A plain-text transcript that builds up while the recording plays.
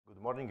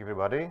Good morning,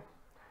 everybody.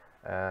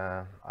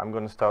 I'm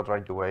going to start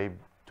right away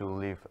to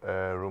leave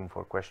room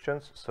for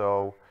questions.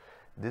 So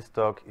this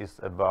talk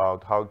is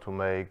about how to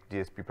make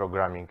DSP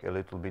programming a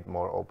little bit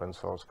more open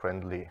source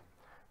friendly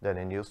than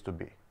it used to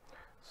be.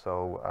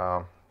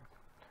 So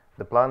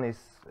the plan is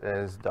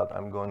that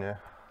I'm going to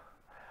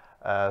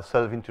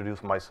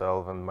self-introduce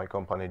myself and my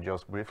company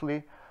just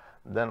briefly.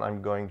 Then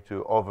I'm going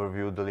to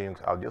overview the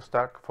Linux audio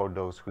stack for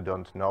those who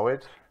don't know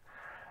it.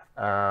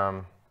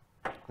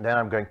 Then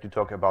I'm going to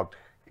talk about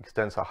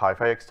Xtensa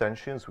HIFI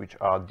extensions, which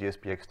are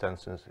DSP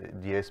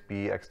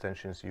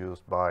extensions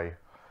used by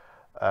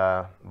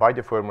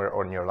the firmware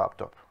on your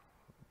laptop,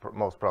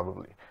 most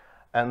probably.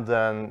 And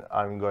then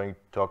I'm going to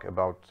talk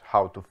about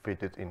how to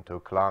fit it into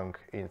Clang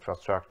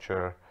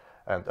infrastructure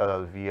and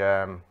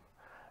LLVM.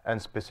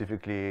 And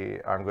specifically,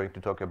 I'm going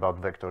to talk about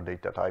vector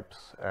data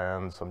types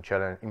and some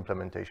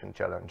implementation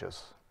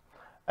challenges.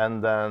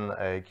 And then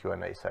a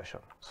Q&A session.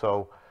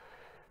 So,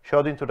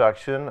 short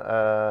introduction.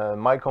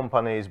 My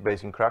company is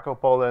based in Krakow,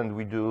 Poland.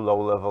 We do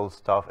low-level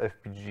stuff,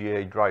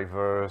 FPGA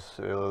drivers,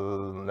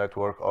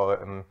 network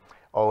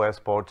OS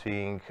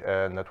porting,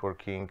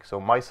 networking. So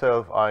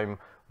myself, I'm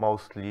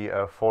mostly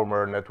a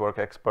former network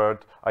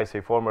expert. I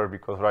say former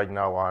because right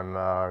now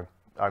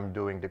I'm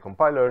doing the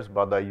compilers,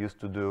 but I used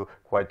to do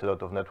quite a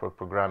lot of network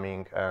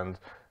programming and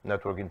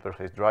network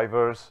interface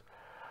drivers.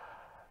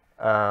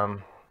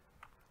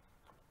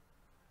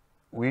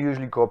 We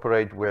usually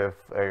cooperate with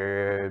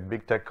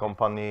big tech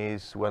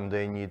companies when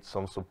they need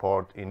some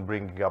support in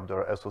bringing up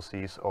their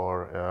SoCs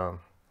or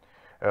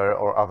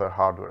other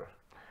hardware.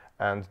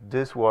 And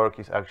this work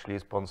is actually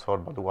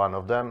sponsored by one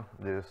of them.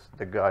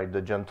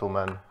 The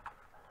gentleman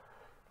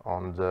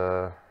on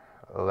the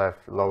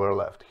lower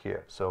left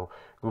here. So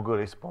Google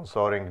is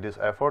sponsoring this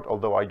effort,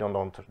 although I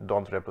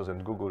don't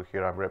represent Google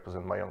here. I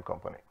represent my own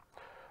company.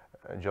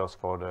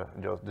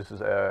 This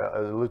is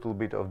a little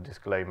bit of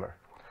disclaimer.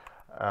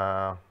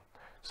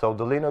 So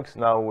the Linux,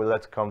 now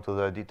let's come to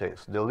the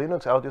details. The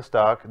Linux audio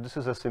stack, this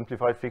is a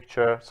simplified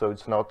picture, so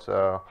it's not,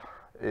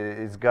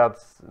 it's got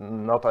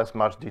not as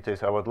much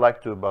details I would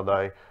like to,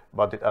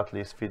 but it at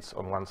least fits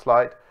on one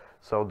slide.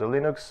 So the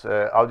Linux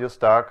audio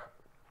stack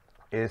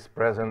is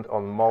present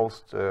on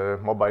most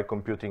mobile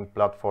computing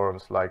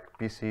platforms like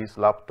PCs,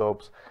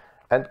 laptops,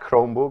 and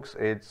Chromebooks.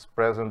 It's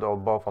present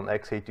on both on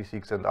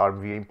x86 and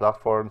ARM-v8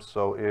 platforms,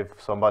 so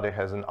if somebody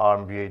has an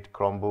ARM-v8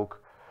 Chromebook,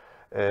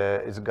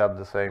 it's got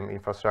the same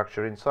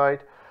infrastructure inside.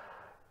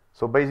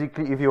 So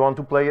basically, if you want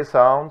to play a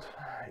sound,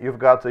 you've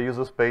got a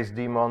user space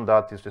daemon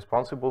that is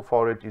responsible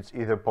for it. It's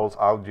either pulse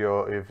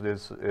audio if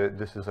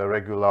this is a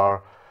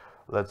regular,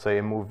 let's say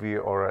a movie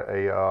or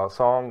a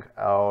song,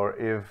 or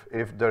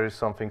if there is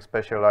something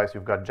specialized,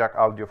 you've got jack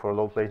audio for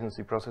low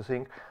latency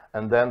processing.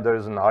 And then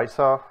there's an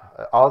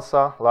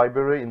ALSA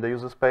library in the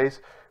user space,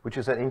 which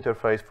is an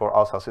interface for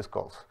ALSA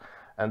syscalls.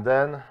 And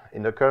then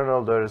in the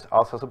kernel, there is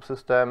ALSA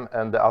subsystem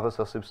and the other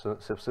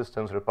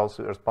subsystems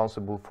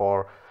responsible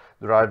for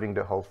driving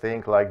the whole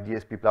thing, like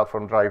DSP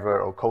platform driver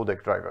or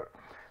codec driver.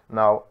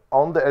 Now,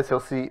 on the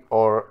SoC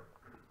or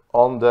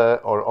on the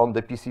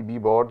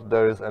PCB board,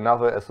 there is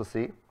another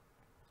SoC.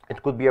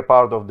 It could be a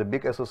part of the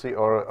big SoC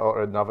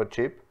or another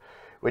chip,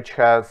 which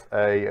has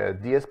a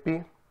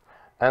DSP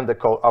and the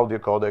audio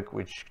codec,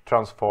 which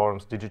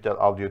transforms digital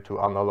audio to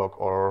analog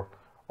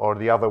or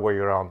the other way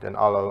around, an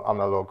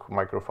analog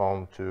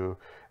microphone to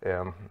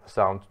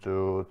sound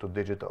to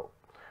digital,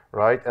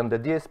 right? And the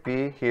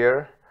DSP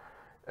here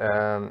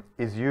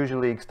is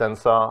usually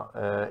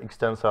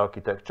Xtensa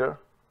architecture.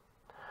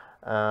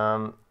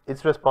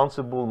 It's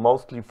responsible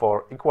mostly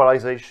for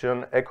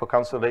equalization, echo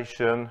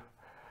cancellation,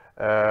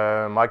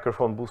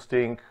 microphone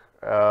boosting,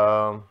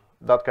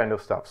 that kind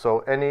of stuff. So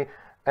any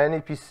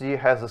PC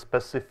has a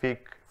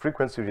specific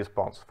frequency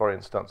response, for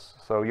instance.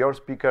 So your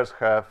speakers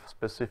have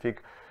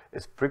specific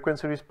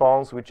frequency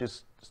response, which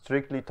is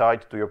strictly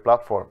tied to your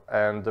platform,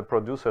 and the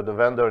producer, the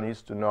vendor,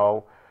 needs to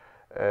know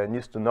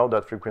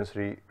that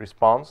frequency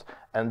response,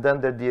 and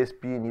then the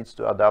DSP needs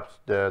to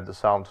adapt the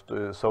sound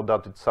so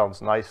that it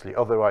sounds nicely.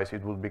 Otherwise,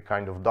 it will be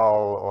kind of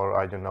dull, or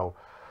I don't know,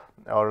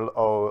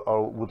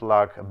 or would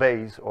lack a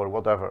bass or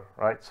whatever,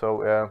 right?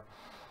 So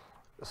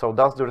so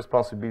that's the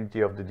responsibility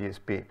of the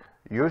DSP.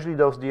 Usually,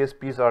 those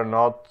DSPs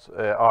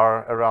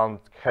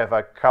have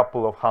a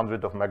couple of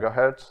hundred of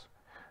megahertz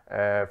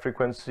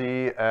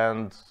frequency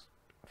and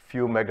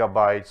few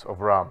megabytes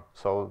of RAM.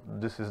 So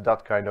this is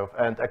that kind of,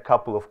 and a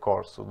couple of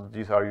cores. So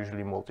these are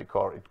usually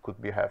multi-core. It could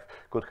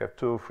have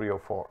 2, 3, or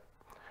 4.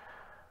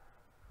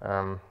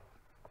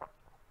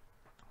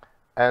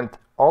 And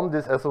on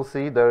this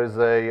SoC, there is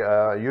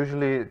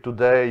usually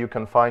today you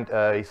can find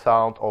a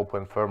Sound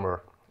Open Firmware,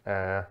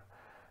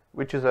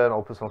 which is an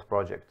open source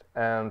project,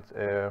 and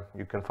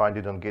you can find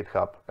it on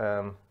GitHub.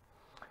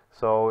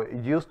 So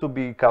it used to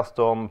be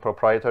custom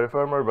proprietary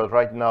firmware, but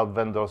right now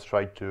vendors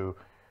try to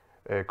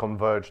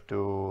converge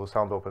to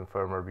Sound Open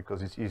Firmware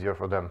because it's easier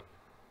for them.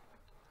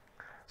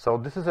 So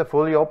this is a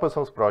fully open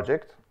source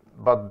project,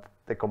 but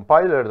the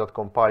compiler that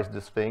compiles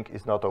this thing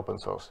is not open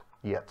source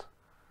yet.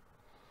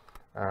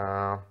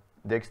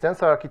 The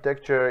Xtensa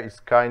architecture is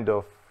kind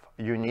of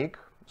unique.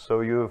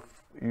 So you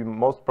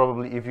most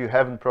probably, if you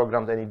haven't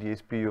programmed any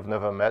DSP, you've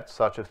never met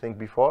such a thing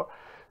before.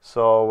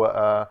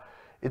 So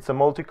it's a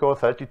multi-core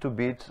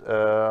 32-bit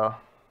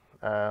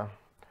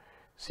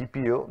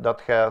CPU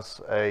that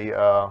has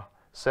a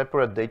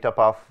separate data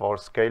path for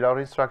scalar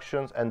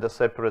instructions and a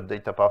separate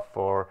data path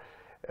for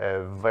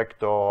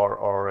vector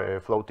or a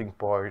floating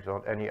point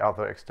or any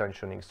other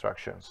extension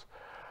instructions.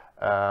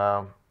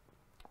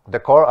 The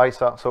core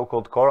ISA,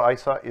 so-called core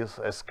ISA, is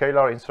a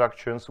scalar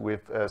instructions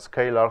with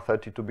scalar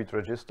 32-bit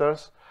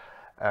registers,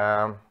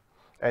 and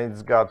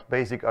it's got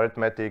basic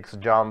arithmetics,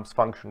 jumps,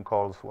 function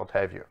calls, what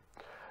have you.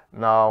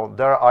 Now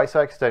there are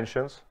ISA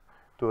extensions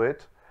to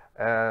it,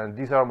 and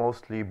these are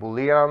mostly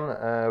Boolean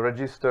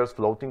registers,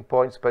 floating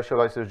points,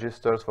 specialized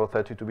registers for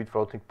 32-bit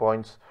floating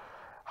points,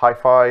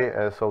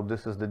 HIFI, so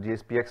this is the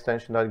DSP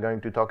extension I'm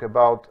going to talk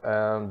about,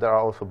 and there are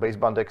also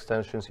baseband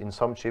extensions in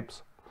some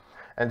chips.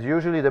 And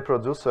usually the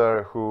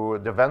producer,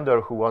 the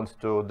vendor who wants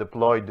to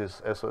deploy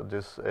this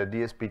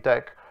DSP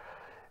tech,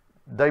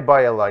 they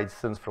buy a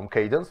license from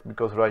Cadence,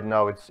 because right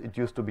now it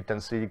used to be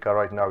Tensilica,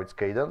 right now it's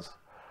Cadence.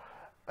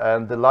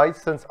 And the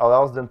license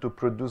allows them to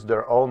produce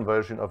their own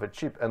version of a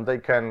chip, and they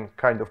can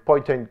kind of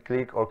point and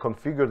click or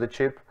configure the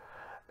chip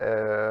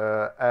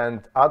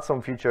and add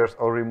some features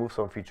or remove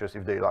some features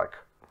if they like.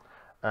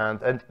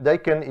 And they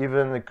can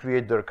even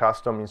create their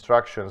custom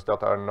instructions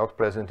that are not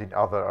present in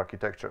other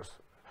architectures.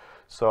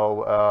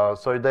 So,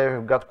 so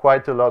they've got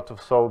quite a lot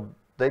of, so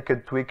they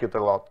can tweak it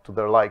a lot to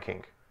their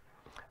liking.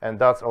 And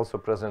that's also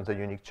presents a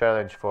unique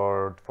challenge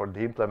for the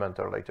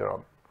implementer later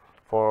on,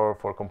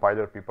 for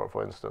compiler people,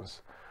 for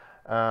instance.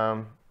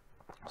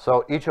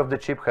 So each of the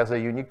chip has a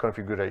unique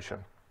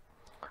configuration,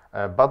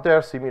 but they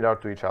are similar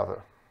to each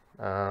other.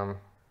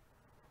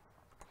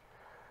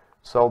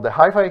 So the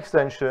HIFI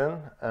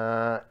extension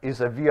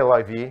is a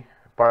VLIW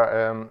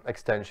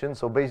extension.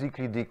 So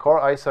basically the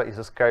core ISA is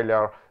a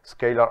scalar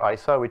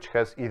ISA, which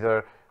has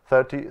either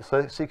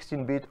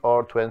 16-bit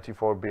or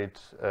 24-bit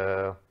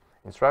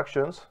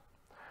instructions.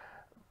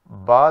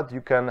 But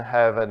you can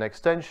have an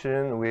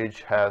extension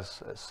which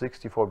has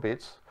 64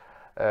 bits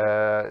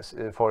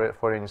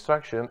for an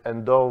instruction,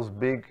 and those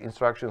big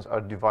instructions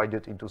are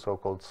divided into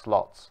so-called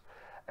slots.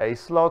 A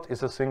slot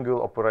is a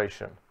single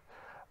operation.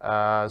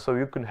 So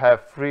you can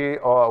have 3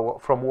 or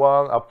from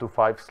 1 up to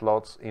 5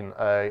 slots in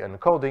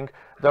encoding.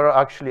 There are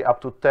actually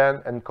up to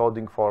 10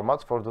 encoding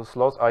formats for the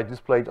slots. I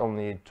displayed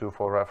only 2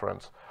 for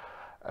reference.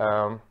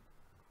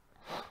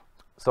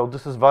 So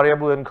this is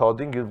variable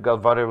encoding. You've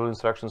got variable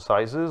instruction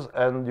sizes,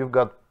 and you've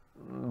got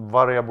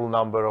variable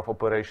number of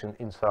operations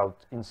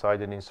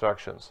inside an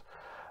instructions.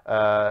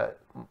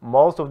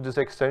 Most of these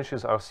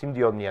extensions are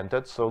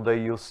SIMD-oriented, so they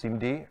use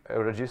SIMD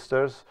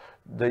registers.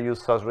 They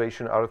use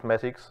saturation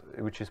arithmetics,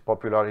 which is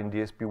popular in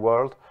DSP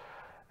world.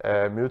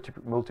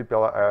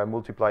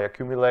 Multiply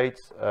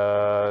accumulates.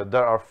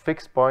 There are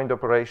fixed point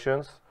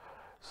operations,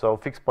 so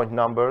fixed point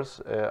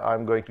numbers.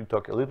 I'm going to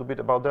talk a little bit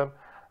about them.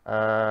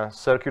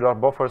 Circular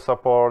buffer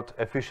support,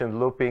 efficient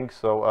looping,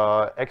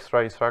 so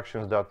extra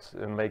instructions that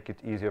make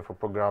it easier for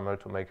programmer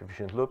to make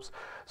efficient loops.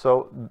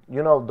 So,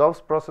 you know,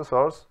 those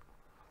processors,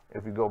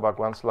 if we go back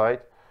one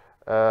slide,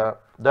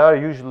 they are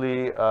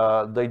usually,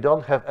 they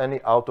don't have any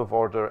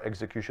out-of-order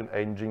execution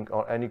engine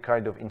or any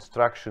kind of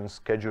instruction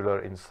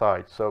scheduler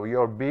inside. So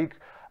your big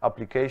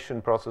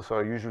application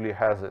processor usually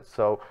has it.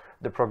 So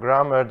the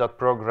programmer that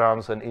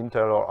programs an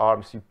Intel or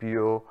ARM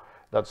CPU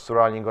that's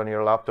running on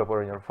your laptop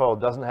or in your phone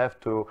doesn't have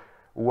to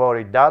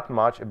worry that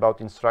much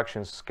about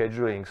instruction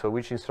scheduling, so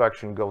which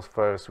instruction goes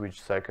first, which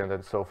second,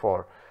 and so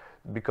forth,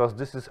 because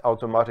this is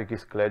automatically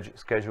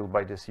scheduled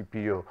by the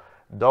CPU.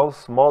 Those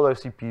smaller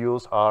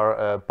CPUs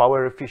are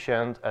power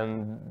efficient,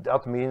 and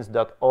that means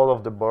that all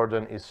of the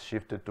burden is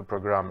shifted to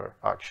programmer,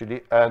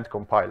 actually, and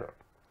compiler.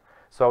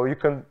 So you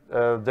can,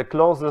 the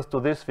closest to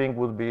this thing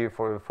would be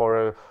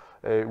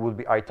would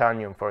be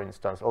Itanium, for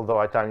instance, although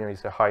Itanium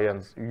is a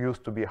high-end,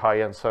 used to be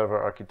high-end server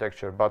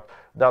architecture, but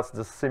that's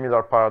the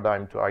similar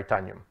paradigm to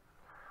Itanium.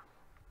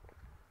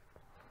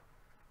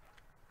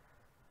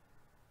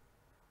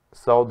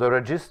 So the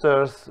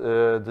registers,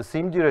 the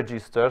SIMD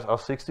registers are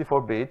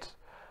 64-bit,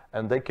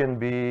 and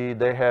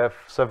they have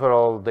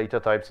several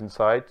data types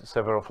inside,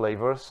 several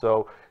flavors.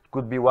 So it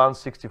could be one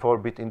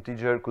 64-bit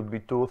integer, could be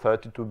 2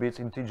 32-bit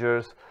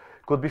integers,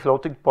 could be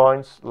floating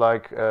points,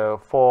 like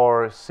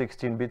 4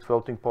 16-bit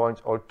floating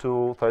points or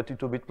 2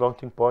 32-bit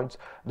floating points.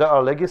 There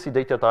are legacy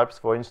data types,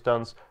 for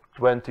instance,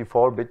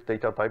 24-bit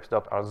data types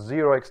that are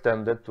 0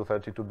 extended to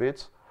 32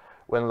 bits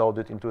when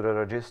loaded into the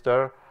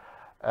register,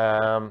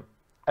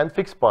 and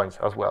fixed points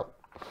as well.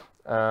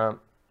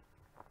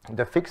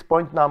 The fixed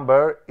point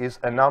number is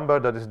a number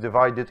that is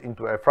divided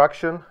into a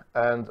fraction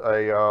and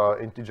a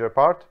integer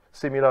part,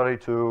 similarly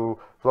to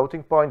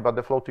floating point, but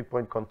the floating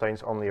point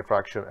contains only a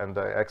fraction and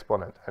the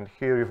exponent. And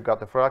here you've got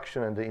the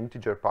fraction and the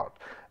integer part.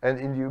 And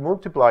if you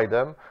multiply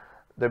them,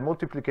 the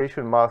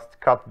multiplication must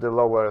cut the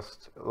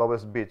lowest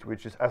bit,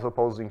 which is as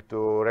opposing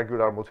to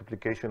regular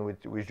multiplication,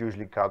 which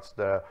usually cuts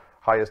the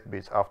highest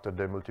bits after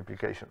the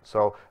multiplication.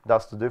 So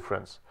that's the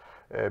difference.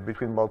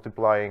 between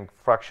multiplying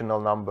fractional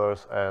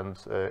numbers and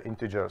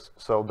integers.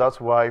 So that's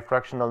why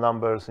fractional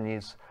numbers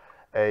needs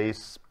a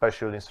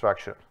special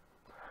instruction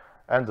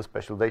and a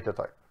special data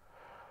type.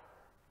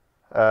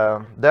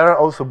 There are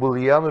also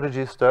Boolean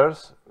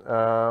registers.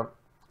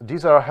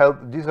 These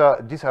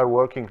are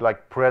working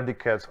like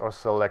predicates or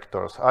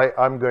selectors.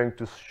 I'm going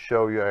to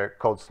show you a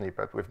code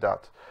snippet with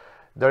that.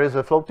 There is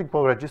a floating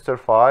point register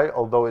file,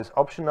 although it's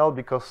optional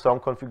because some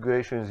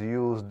configurations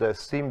use the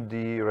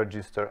SIMD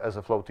register as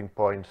a floating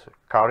point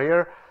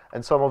carrier,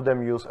 and some of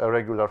them use a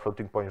regular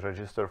floating point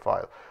register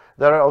file.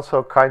 There are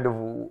also kind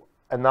of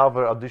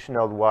another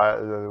additional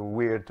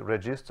weird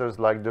registers,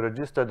 like the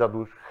register that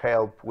would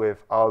help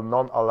with our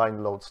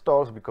non-aligned load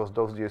stores, because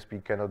those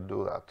DSP cannot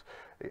do that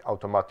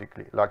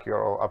automatically, like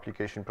your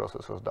application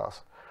processor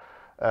does.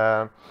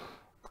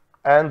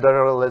 And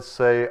there are, let's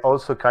say,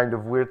 also kind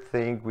of weird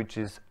thing, which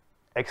is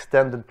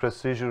extended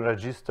precision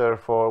register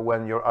for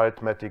when your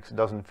arithmetics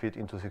doesn't fit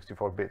into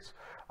 64 bits.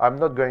 I'm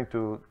not going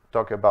to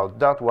talk about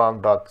that one,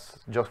 but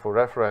just for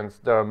reference,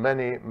 there are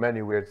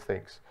many weird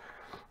things.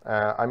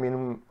 I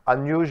mean,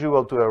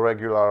 unusual to a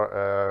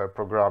regular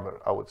programmer,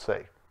 I would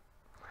say.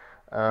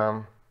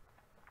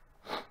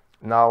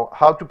 Now,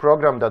 how to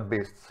program that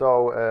beast?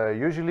 So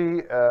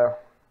usually,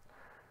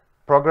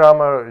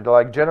 programmer,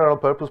 like general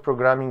purpose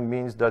programming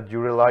means that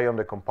you rely on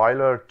the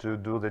compiler to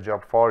do the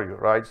job for you,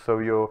 right? So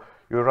you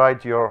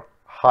write your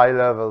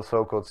high-level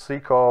so-called C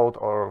code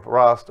or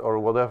Rust or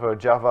whatever,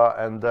 Java,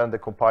 and then the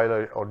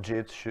compiler or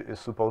JIT is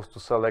supposed to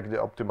select the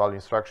optimal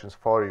instructions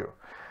for you.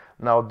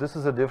 Now, this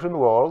is a different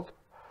world.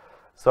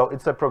 So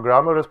it's a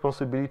programmer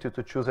responsibility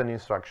to choose an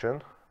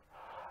instruction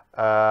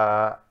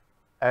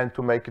and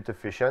to make it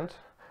efficient.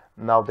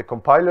 Now, the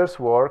compiler's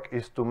work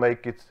is to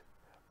make it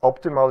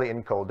optimally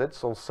encoded,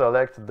 so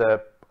select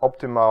the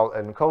optimal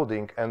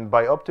encoding, and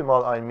by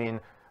optimal I mean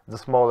the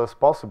smallest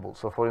possible.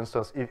 So for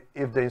instance,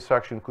 if the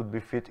instruction could be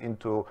fit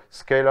into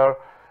scalar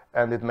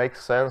and it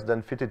makes sense,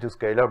 then fit it to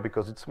scalar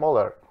because it's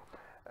smaller.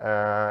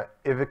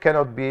 If it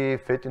cannot be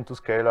fit into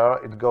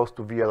scalar, it goes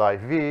to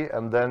VLIW,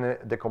 and then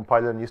the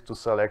compiler needs to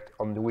select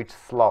on which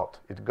slot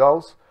it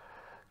goes,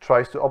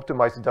 tries to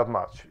optimize it that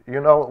much. You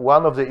know,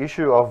 one of the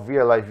issue of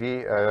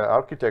VLIW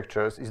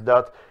architectures is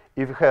that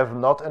if you have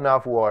not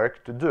enough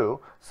work to do,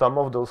 some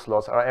of those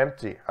slots are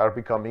empty, are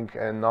becoming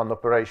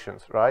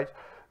non-operations, right?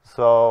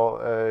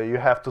 So you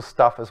have to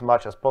stuff as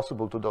much as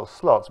possible to those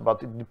slots,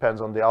 but it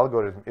depends on the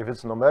algorithm. If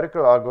it's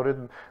numerical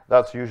algorithm,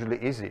 that's usually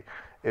easy.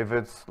 If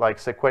it's like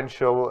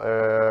sequential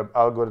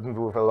algorithm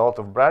with a lot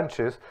of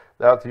branches,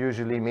 that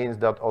usually means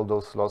that all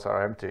those slots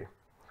are empty.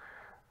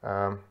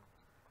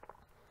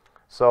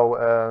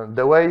 So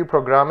the way you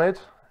program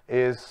it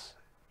is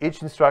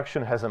each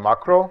instruction has a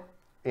macro.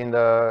 In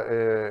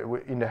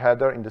the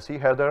header, in the C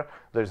header,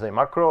 there's a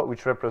macro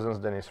which represents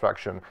the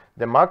instruction.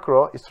 The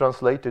macro is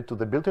translated to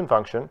the built-in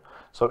function.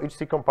 So each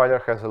C compiler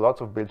has a lot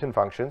of built-in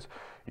functions.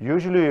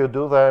 Usually you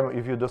do them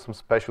if you do some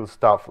special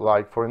stuff,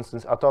 like for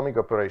instance, atomic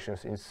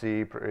operations in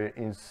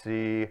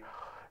C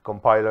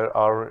compiler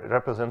are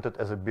represented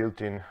as a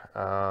built-in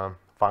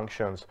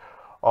functions,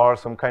 or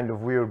some kind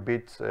of weird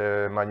bit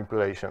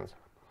manipulations.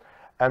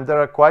 And there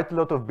are quite a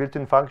lot of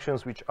built-in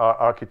functions which are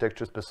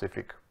architecture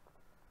specific.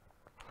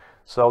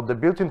 So the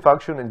built-in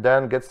function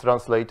then gets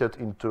translated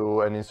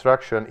into an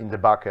instruction in the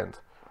backend.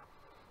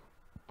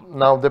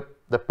 Now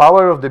the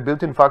power of the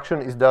built-in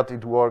function is that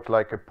it works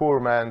like a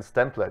poor man's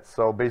template.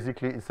 So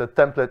basically it's a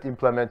template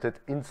implemented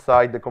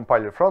inside the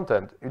compiler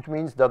frontend. It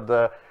means that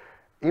the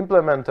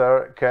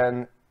implementer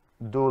can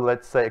do,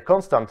 let's say, a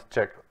constant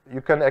check.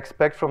 You can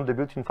expect from the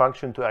built-in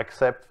function to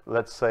accept,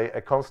 let's say,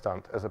 a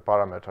constant as a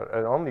parameter,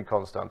 an only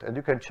constant, and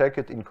you can check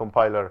it in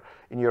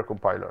your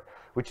compiler,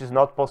 which is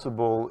not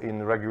possible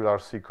in regular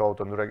C code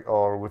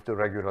or with the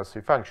regular C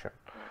function.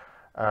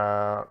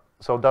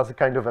 So that's a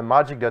kind of a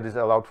magic that is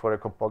allowed for a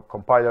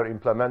compiler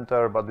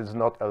implementer, but is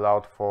not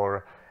allowed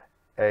for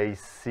a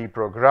C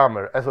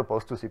programmer, as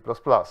opposed to C++,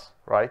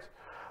 right?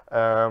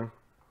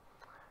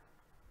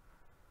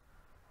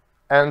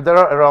 And there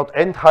are around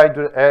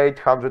 800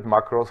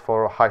 macros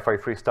for Hi-Fi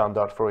 3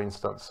 standard, for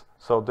instance.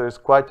 So there's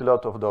quite a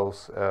lot of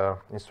those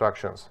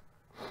instructions.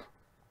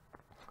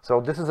 So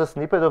this is a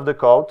snippet of the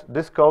code.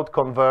 This code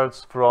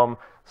converts from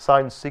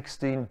signed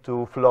 16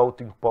 to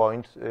floating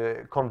point,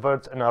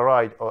 converts an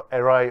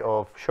array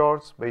of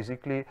shorts,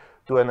 basically,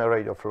 to an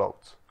array of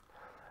floats.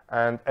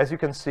 And as you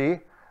can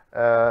see,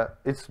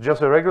 it's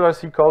just a regular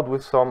C code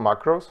with some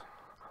macros,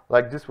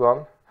 like this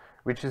one,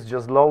 which is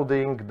just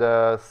loading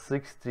the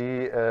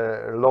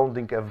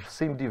loading a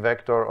SIMD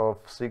vector of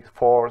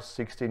 4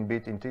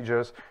 16-bit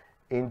integers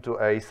into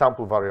a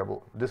sample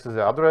variable. This is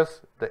the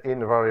address, the in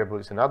variable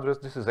is an address,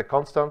 this is a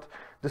constant,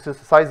 this is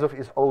size of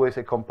is always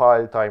a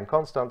compile time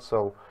constant,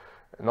 so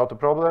not a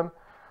problem.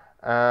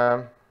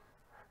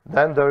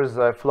 Then there is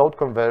a float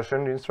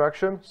conversion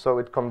instruction, so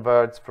it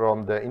converts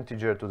from the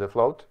integer to the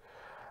float.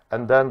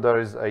 And then there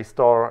is a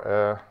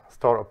store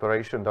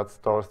operation that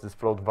stores this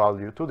float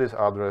value to this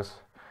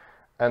address.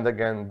 And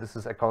again, this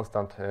is a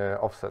constant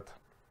offset.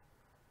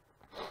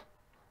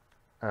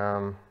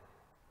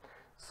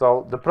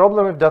 So the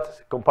problem with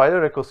that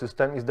compiler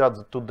ecosystem is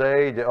that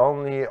today the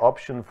only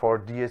option for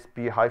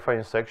DSP HIFI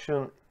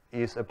injection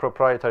is a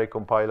proprietary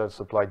compiler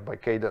supplied by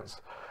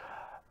Cadence.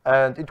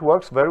 And it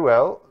works very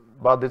well,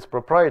 but it's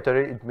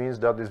proprietary. It means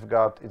that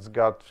it's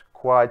got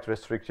quite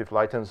restrictive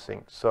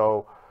licensing.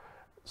 So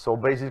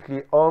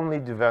basically only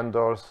the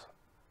vendors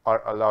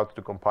are allowed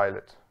to compile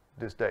it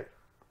this day.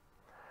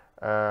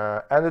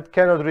 And it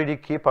cannot really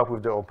keep up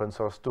with the open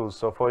source tools.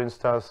 So for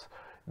instance,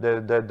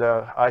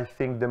 I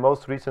think the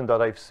most recent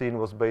that I've seen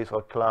was based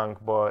on Clang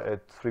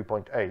at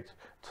 3.8.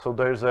 So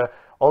there's an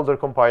older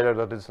compiler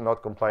that is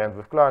not compliant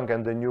with Clang,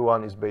 and the new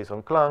one is based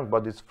on Clang,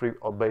 but it's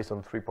based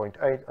on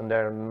 3.8, and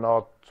they're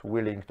not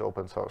willing to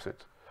open source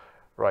it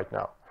right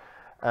now.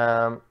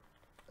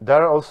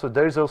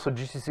 There is also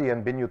GCC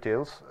and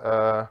binutils,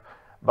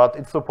 but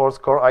it supports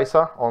core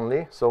ISA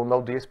only, so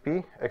no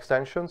DSP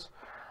extensions.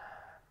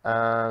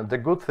 The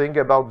good thing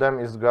about them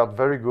is got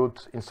very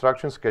good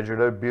instruction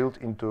scheduler built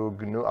into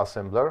GNU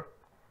assembler.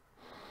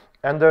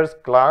 And there's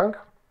Clang.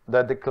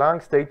 That the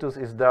Clang status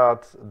is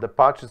that the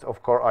patches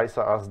of core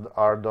ISA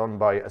are done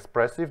by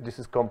Espresiv. This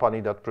is a company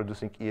that's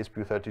producing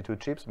ESP32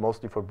 chips,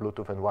 mostly for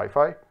Bluetooth and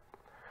Wi-Fi.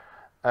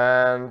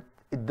 And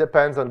it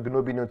depends on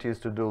GNU binutils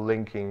to do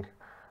linking,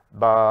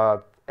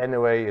 but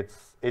anyway,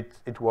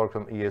 it works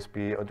on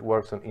ESP. It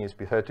works on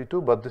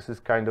ESP32, but this is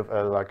kind of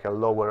like a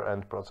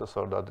lower-end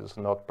processor that is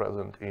not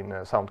present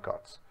in sound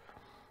cards.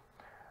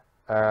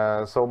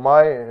 So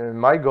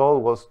my goal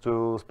was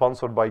to,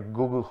 sponsored by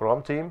Google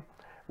Chrome team,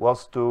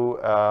 was to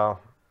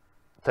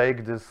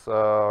take this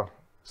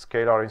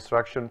scalar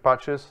instruction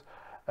patches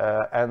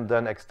and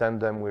then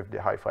extend them with the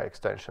HIFI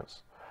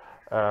extensions.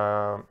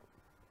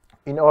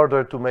 In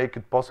order to make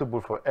it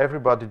possible for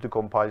everybody to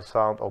compile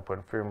Sound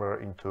Open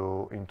Firmware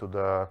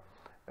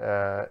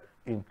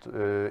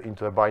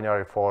into a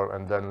binary form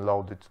and then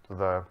load it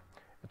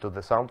to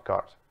the sound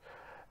card.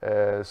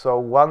 So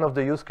one of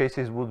the use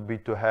cases would be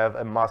to have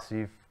a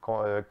massive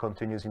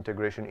continuous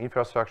integration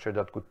infrastructure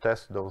that could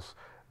test those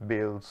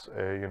builds,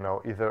 you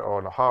know, either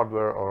on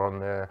hardware or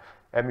on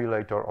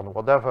emulator, on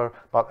whatever.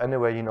 But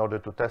anyway, in order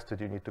to test it,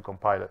 you need to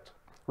compile it,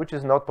 which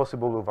is not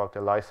possible without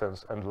a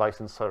license and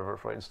license server,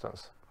 for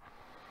instance.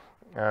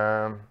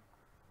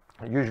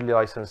 Usually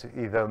license is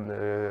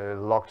either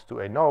locked to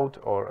a node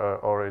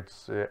or it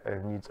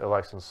needs a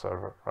license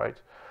server,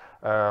 right?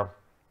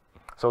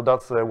 So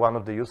that's one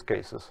of the use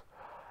cases.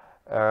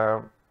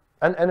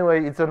 And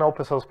anyway, it's an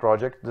open source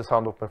project, the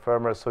Sound Open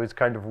Firmware, so it's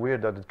kind of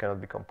weird that it cannot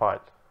be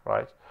compiled,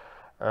 right?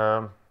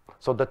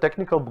 So the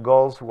technical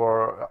goals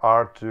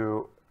are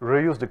to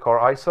reuse the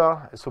core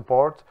ISA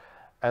support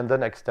and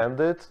then extend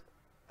it,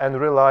 and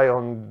rely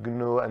on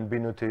GNU and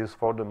binutils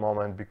for the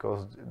moment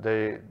because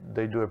they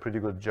do a pretty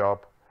good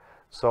job.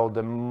 So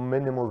the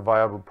minimal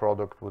viable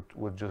product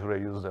would just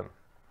reuse them.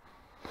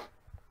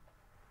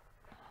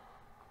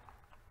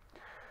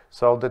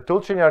 So the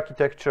toolchain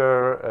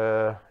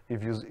architecture,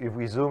 if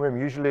we zoom in,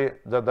 usually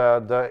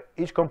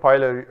each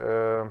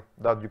compiler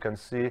that you can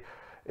see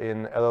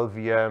in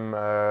LLVM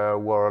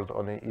world,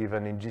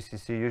 even in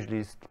GCC, usually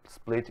is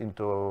split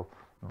into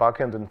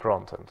backend and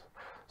frontend.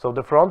 So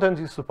the frontend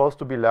is supposed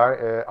to be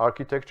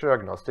architecture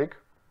agnostic,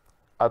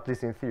 at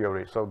least in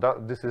theory. So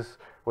this is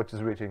what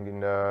is written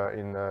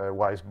in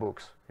wise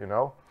books, you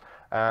know.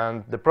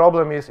 And the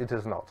problem is it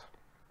is not,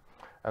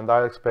 and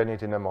I'll explain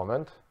it in a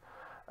moment.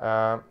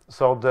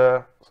 So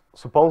the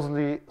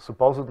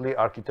supposedly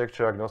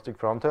architecture agnostic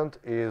frontend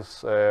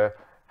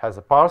has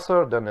a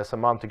parser, then a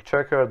semantic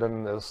checker,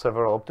 then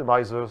several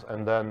optimizers,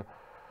 and then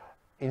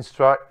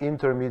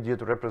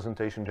intermediate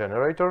representation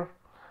generator.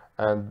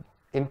 And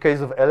in case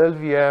of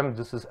LLVM,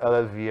 this is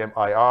LLVM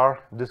IR.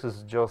 This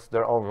is just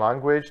their own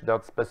language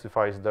that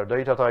specifies their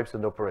data types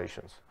and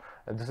operations.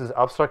 And this is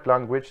abstract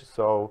language,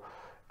 so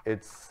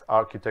it's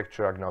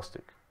architecture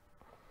agnostic.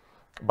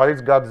 But it's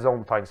got its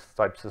own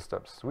type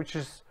systems, which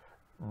is,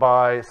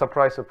 by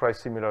surprise,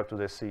 similar to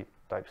the C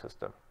type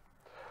system.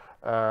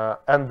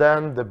 And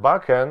then the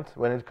backend,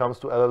 when it comes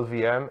to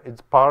LLVM,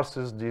 it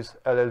parses this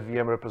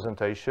LLVM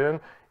representation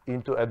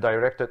into a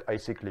directed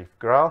acyclic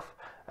graph,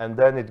 and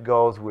then it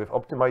goes with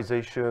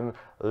optimization,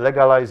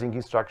 legalizing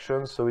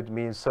instructions, so it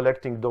means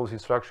selecting those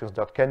instructions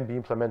that can be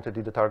implemented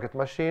in the target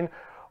machine,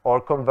 or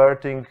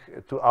converting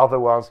to other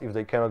ones if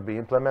they cannot be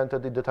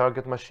implemented in the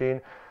target machine,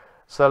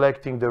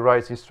 selecting the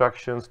right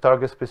instructions,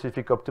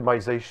 target-specific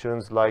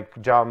optimizations like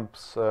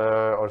jumps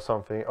or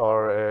something,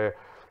 or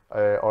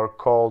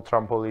call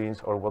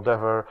trampolines or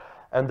whatever,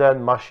 and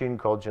then machine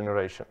code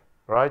generation,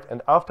 right?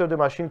 And after the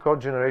machine code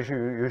generation,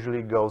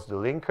 usually goes the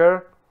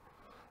linker,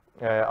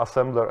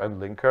 assembler and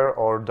linker,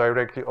 or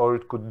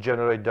it could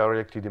generate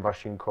directly the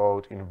machine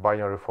code in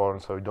binary form,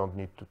 so you don't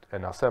need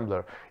an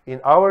assembler.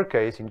 In our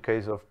case, in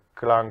case of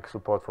Clang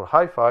support for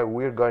HIFI,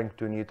 we're going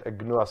to need a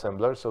GNU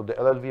assembler, so the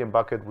LLVM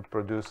bucket would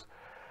produce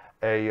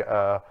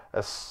a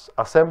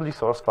assembly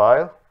source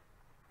file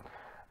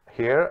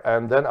here,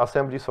 and then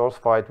assembly source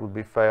file would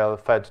be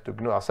fed to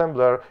GNU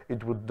assembler.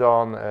 It would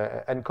done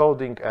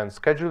encoding and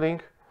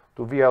scheduling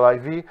to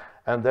VLIW,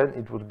 and then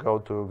it would go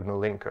to GNU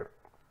linker.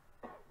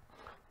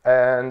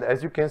 And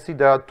as you can see,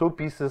 there are two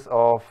pieces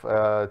of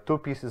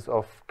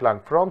Clang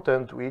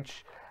frontend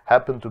which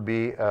happen to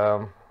be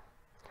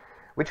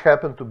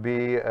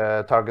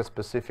target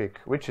specific,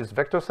 which is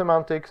vector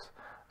semantics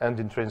and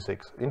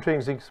intrinsics.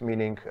 Intrinsics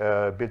meaning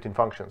built-in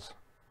functions.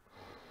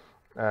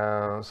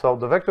 So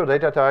the vector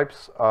data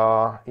types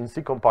in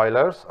C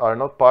compilers are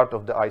not part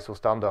of the ISO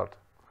standard.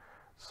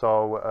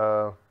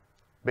 So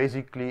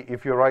basically,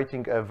 if you're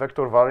writing a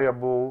vector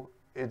variable,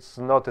 it's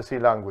not a C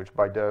language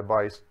by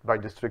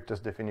the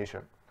strictest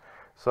definition.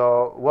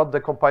 So what the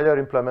compiler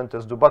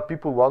implementers do, but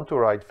people want to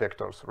write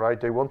vectors, right?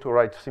 They want to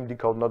write SIMD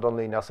code not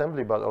only in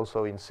assembly but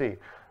also in C.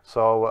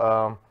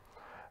 So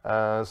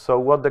so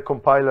what the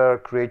compiler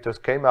creators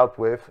came out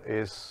with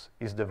is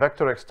the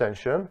vector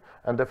extension,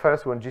 and the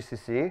first one,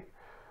 GCC.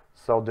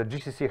 So the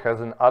GCC has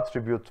an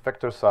attribute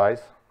vector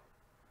size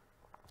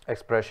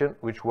expression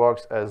which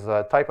works as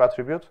a type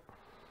attribute,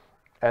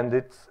 and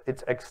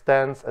it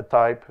extends a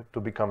type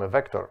to become a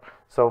vector.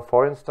 So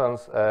for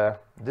instance,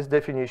 this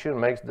definition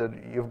makes that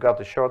you've got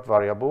a short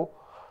variable,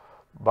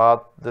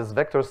 but this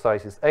vector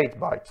size is 8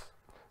 bytes.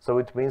 So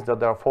it means that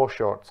there are 4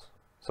 shorts.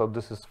 So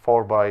this is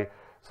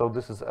so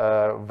this is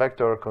a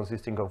vector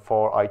consisting of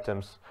 4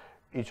 items.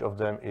 Each of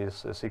them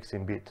is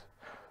 16-bit.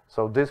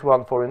 So this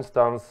one, for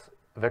instance,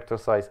 vector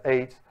size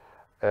 8,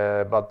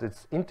 but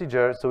it's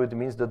integer, so it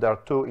means that there are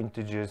 2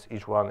 integers,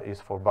 each one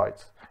is 4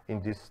 bytes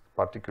in this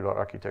particular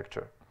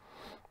architecture,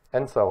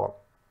 and so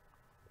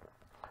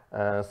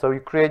on. So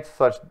you create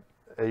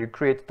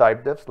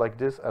type defs like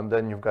this, and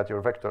then you've got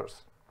your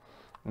vectors.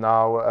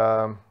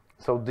 Now,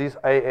 so this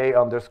AA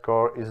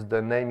underscore is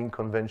the naming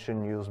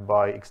convention used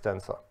by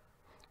Xtensa.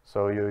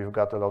 So you've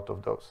got a lot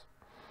of those.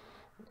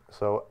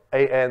 So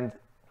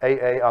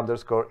AA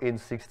underscore in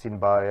 16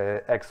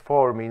 by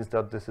x4 means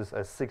that this is a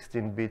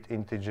 16-bit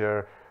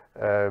integer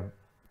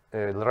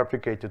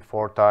replicated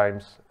 4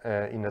 times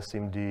in a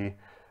SIMD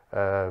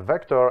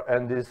vector,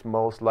 and is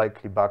most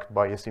likely backed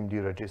by a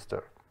SIMD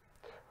register.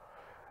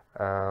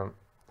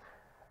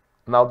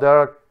 Now there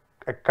are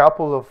a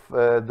couple of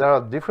there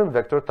are different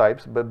vector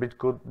types, but it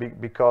could be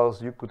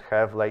because you could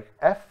have like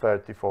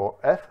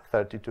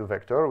F32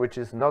 vector, which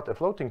is not a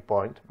floating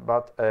point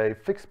but a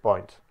fixed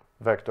point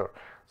vector.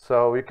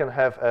 So you can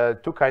have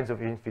 2 kinds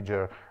of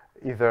integer,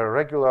 either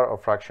regular or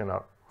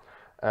fractional.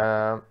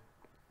 And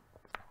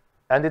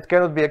it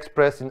cannot be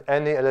expressed in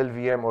any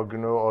LLVM or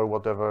GNU or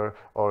whatever,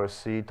 or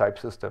C type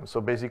system. So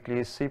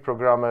basically, C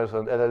programmers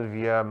and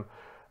LLVM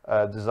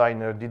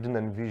designer didn't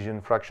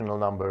envision fractional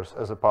numbers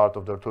as a part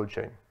of their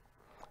toolchain.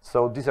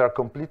 So these are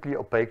completely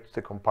opaque to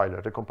the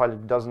compiler. The compiler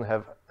doesn't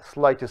have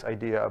slightest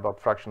idea about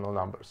fractional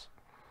numbers.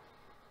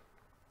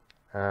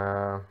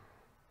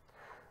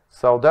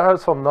 So there are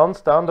some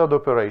non-standard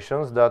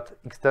operations that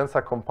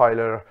Xtensa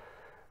compiler,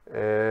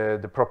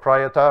 the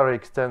proprietary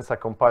Xtensa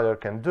compiler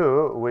can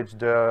do, which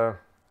the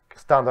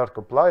standard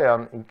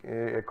compliant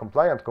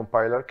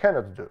compiler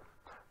cannot do.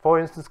 For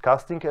instance,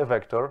 casting a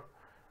vector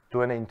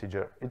to an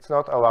integer. It's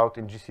not allowed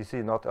in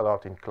GCC, not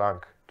allowed in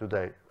Clang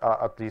today,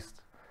 at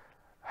least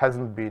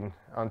hasn't been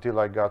until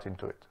I got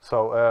into it.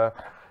 So,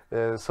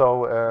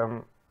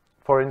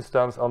 for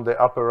instance, on the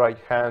upper right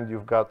hand,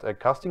 you've got a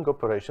casting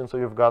operation. So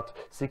you've got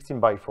 16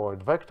 by 4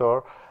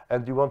 vector,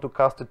 and you want to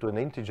cast it to an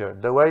integer.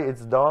 The way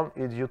it's done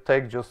is you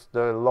take just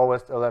the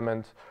lowest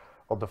element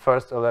or the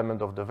first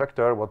element of the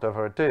vector,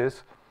 whatever it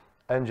is,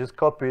 and just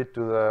copy it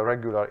to the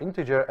regular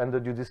integer, and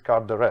then you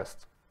discard the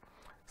rest.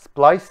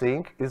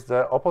 Splicing is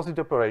the opposite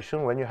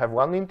operation when you have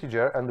one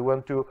integer and you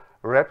want to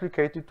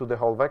replicate it to the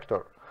whole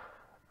vector.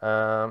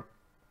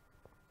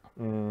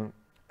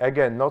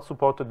 Again, not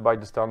supported by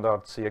the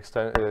standard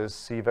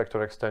C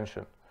vector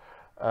extension.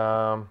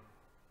 And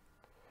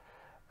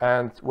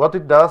what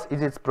it does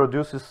is it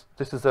produces,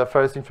 this is the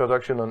first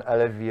introduction on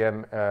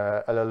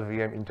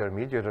LLVM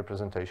intermediate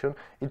representation.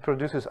 It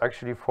produces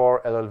actually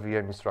 4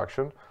 LLVM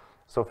instructions.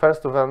 So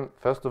first of them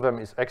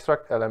is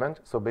extract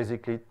element. So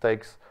basically it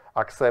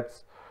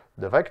accepts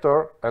the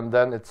vector, and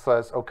then it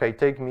says, okay,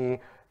 take me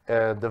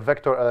the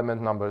vector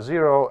element number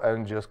 0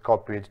 and just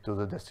copy it to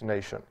the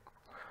destination.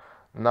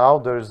 Now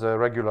there's a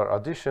regular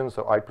addition,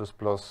 so I++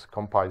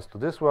 compiles to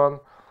this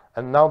one.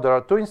 And now there are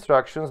 2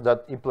 instructions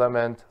that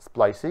implement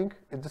splicing.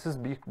 This is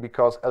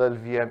because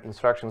LLVM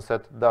instruction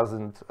set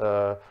doesn't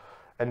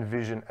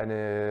envision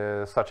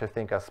any such a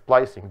thing as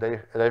splicing.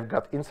 They've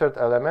got insert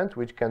element,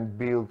 which can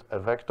build a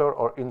vector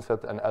or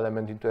insert an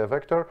element into a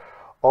vector,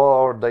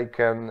 or they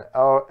can,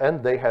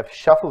 and they have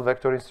shuffle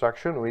vector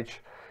instruction,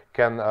 which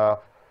can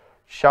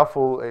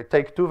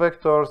take 2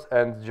 vectors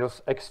and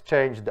just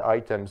exchange the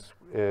items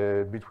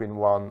between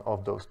one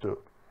of those 2.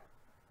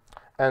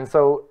 And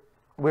so,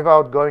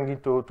 without going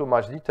into too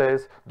much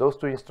details, those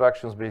 2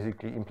 instructions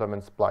basically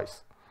implement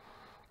splice.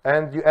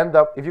 And you end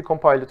up, if you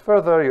compile it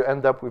further, you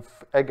end up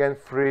with, again,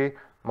 3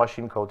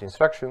 machine code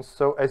instructions.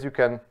 So as you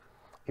can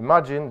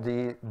imagine,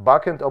 the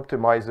backend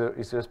optimizer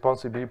is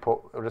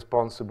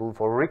responsible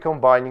for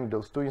recombining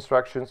those 2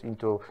 instructions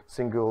into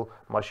single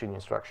machine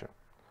instruction.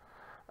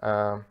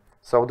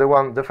 So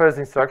the first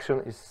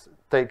instruction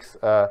takes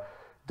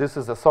This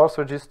is a source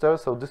register,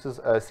 so this is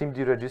a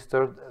SIMD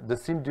register. The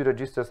SIMD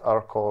registers are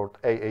called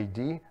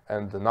AAD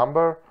and the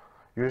number.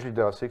 Usually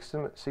there are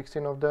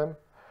 16 of them.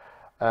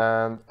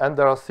 And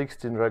there are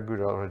 16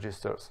 regular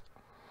registers.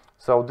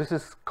 So this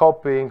is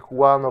copying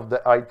one of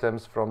the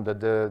items from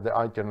the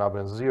item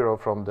number 0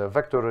 from the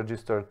vector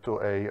register to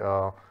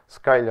a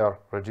scalar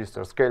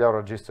register. Scalar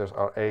registers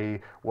are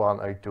A1,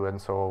 A2,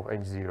 and so on,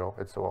 A0,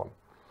 and so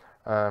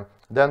on.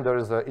 Then there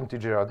is an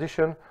integer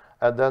addition,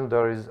 and then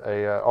there is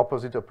a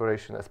opposite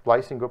operation, a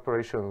splicing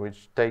operation,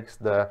 which takes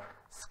the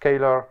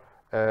scalar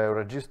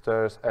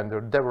registers and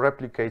then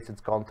replicates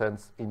its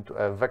contents into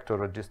a vector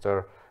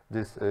register.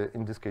 This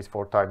in this case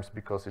 4 times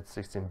because it's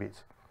 16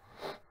 bits.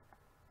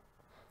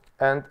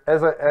 And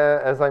as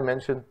I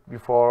mentioned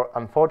before,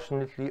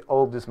 unfortunately,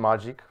 all this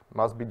magic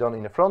must be done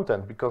in the front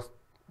end because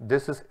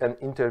this is an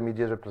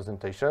intermediate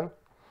representation.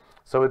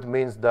 So it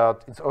means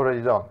that it's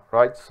already done,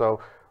 right? So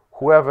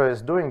whoever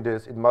is doing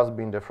this, it must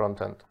be in the front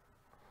end.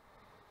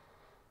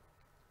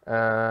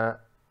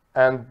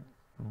 And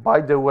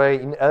by the way,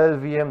 in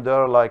LLVM, there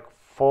are like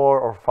 4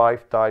 or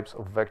 5 types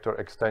of vector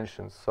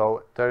extensions.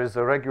 So there is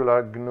a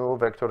regular GNU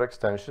vector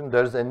extension.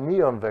 There's a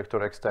Neon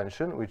vector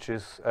extension, which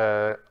is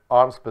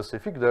ARM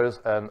specific. There's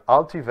an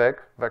AltiVec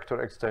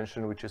vector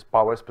extension, which is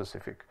power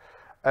specific.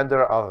 And there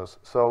are others.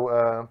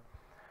 So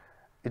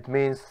it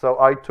means, so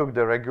I took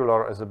the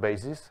regular as a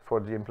basis for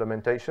the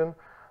implementation.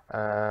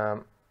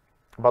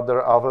 But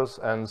there are others.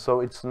 And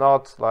so it's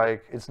not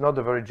like, it's not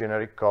a very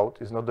generic code.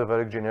 It's not a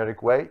very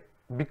generic way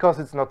because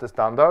it's not a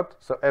standard.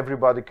 So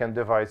everybody can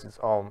devise its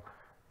own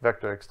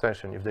vector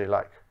extension if they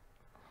like.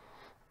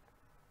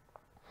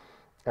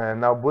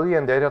 And now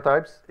Boolean data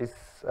types is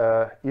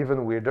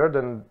even weirder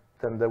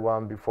than the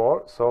one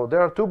before. So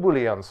there are 2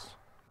 Booleans.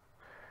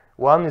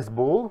 One is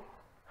bool,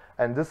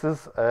 and this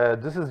is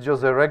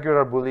just a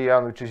regular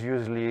Boolean, which is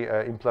usually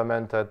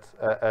implemented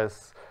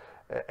as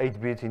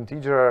 8-bit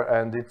integer,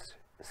 and it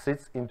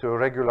sits into a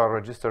regular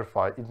register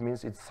file. It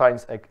means it's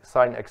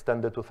sign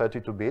extended to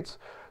 32 bits.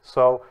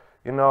 So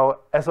you know,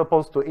 as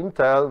opposed to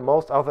Intel,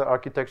 most other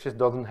architectures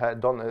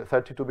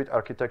 32-bit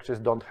architectures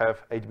don't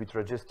have 8-bit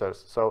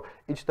registers. So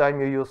each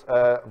time you use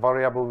a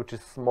variable which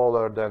is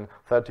smaller than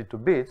 32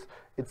 bits,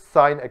 it's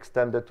sign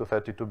extended to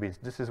 32 bits.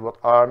 This is what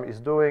ARM is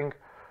doing,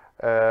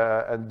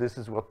 and this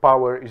is what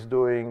Power is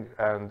doing,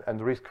 and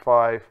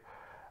RISC-V.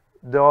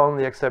 The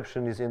only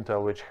exception is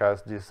Intel, which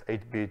has these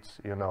 8-bit,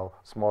 you know,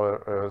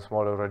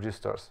 smaller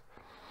registers.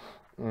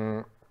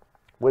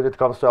 When it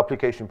comes to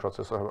application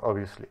processor,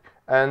 obviously.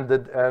 And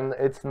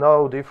it's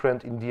no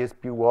different in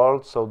DSP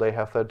world, so they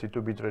have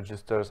 32-bit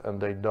registers and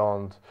they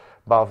don't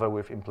bother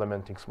with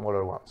implementing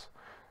smaller ones.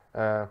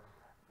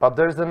 But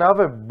there's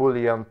another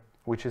Boolean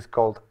which is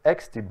called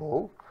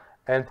xtbool,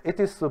 and it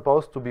is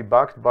supposed to be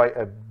backed by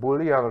a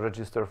Boolean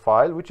register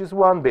file which is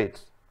 1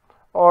 bit,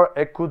 or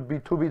it could be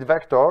 2-bit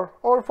vector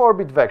or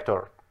 4-bit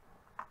vector.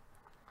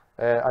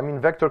 I mean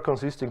vector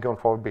consisting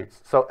of 4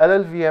 bits. So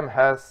LLVM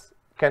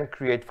can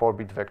create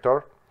 4-bit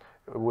vector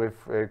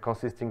with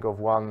consisting of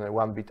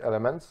 1-bit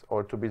elements,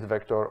 or 2-bit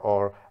vector,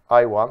 or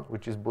I1,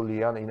 which is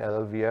Boolean in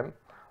LLVM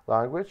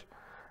language.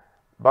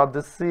 But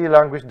the C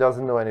language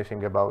doesn't know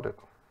anything about it,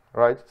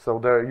 right? So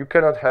there you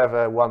cannot have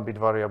a 1-bit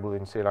variable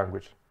in C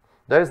language.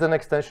 There is an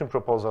extension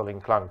proposal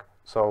in Clang,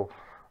 so,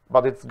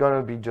 but it's going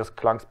to be just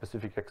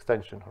Clang-specific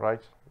extension,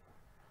 right?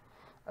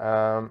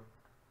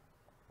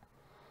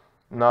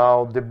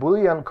 Now, the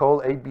Boolean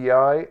call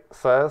API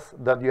says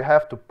that you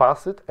have to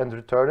pass it and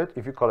return it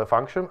if you call a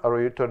function, or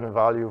you return a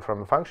value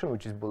from a function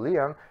which is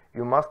Boolean.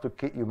 You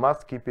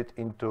must keep it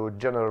into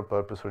general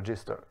purpose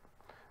register.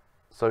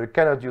 So you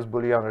cannot use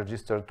Boolean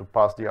register to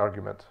pass the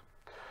argument.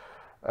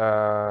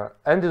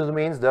 And it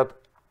means that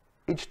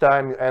each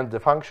time you end the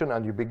function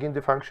and you begin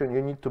the function,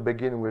 you need to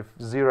begin with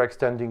 0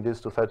 extending this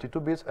to 32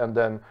 bits and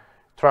then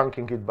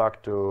trunking it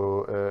back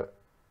to,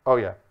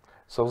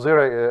 So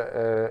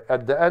 0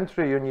 at the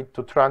entry, you need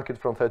to trunk it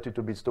from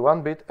 32 bits to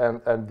 1 bit,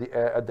 and at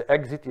the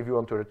exit, if you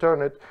want to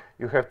return it,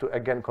 you have to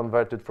again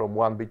convert it from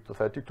 1 bit to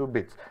 32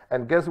 bits.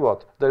 And guess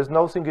what? There's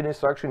no single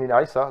instruction in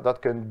ISA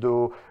that can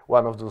do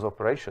one of those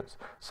operations.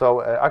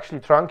 So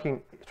actually,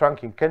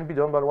 trunking can be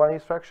done by one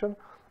instruction,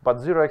 but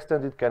 0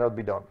 extended cannot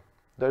be done.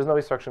 There's no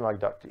instruction like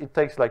that. It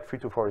takes like 3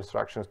 to 4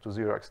 instructions to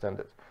 0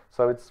 extended.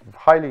 So it's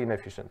highly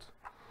inefficient.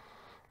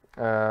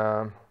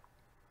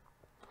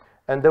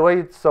 And the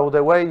way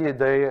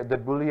the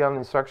Boolean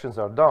instructions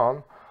are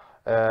done,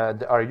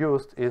 are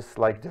used is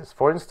like this.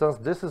 For instance,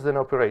 this is an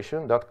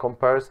operation that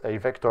compares a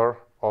vector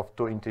of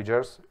 2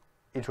 integers.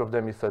 Each of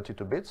them is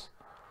 32 bits.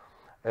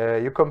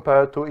 You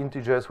compare 2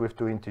 integers with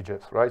 2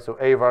 integers, right? So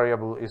A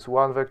variable is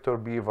 1 vector,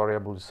 B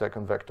variable is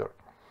 2nd vector.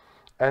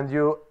 And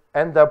you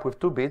end up with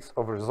 2 bits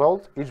of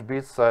result. Each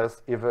bit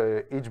says if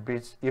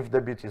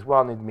the bit is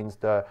 1, it means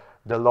the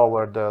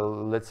lower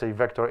let's say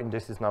vector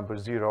indices number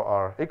 0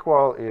 are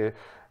equal.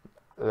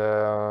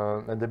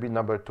 And the bit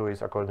number 2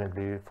 is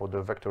accordingly for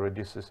the vector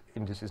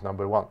indices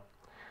number 1.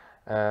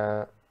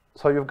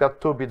 So you've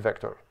got 2-bit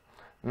vector.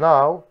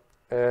 Now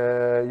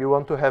you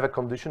want to have a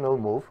conditional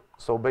move.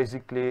 So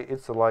basically,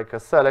 it's like a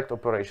select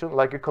operation,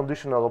 like a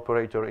conditional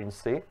operator in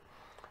C.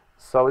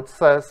 So it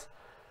says,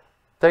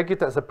 take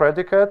it as a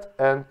predicate,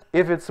 and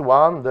if it's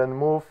 1, then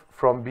move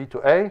from B to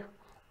A.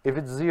 If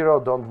it's 0,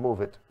 don't move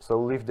it. So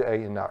leave the A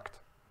intact.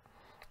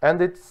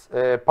 And it's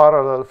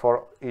parallel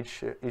for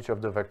each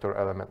of the vector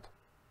element.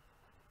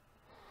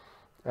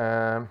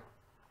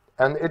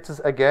 And it is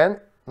again,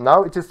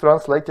 now it is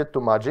translated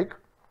to magic.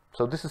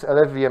 So this is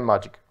LLVM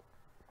magic.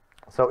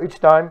 So each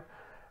time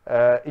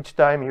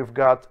you've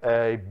got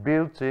a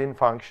built-in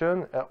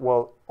function,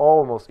 well,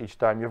 almost each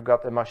time you've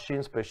got a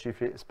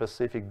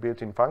machine-specific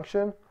built-in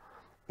function,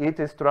 it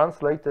is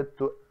translated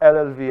to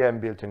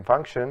LLVM built-in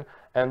function,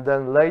 and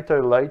then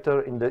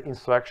later in the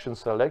instruction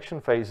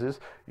selection phases,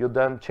 you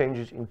then change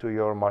it into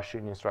your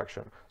machine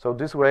instruction. So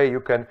this way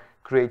you can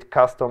create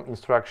custom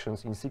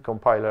instructions in C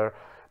compiler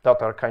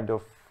that are kind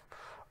of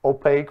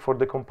opaque for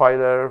the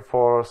compiler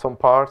for some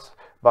parts,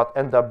 but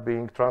end up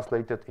being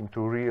translated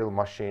into real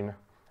machine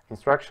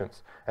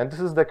instructions. And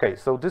this is the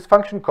case. So this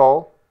function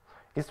call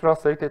is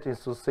translated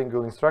into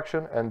single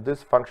instruction, and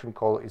this function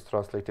call is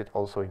translated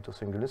also into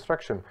single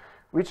instruction,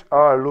 which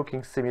are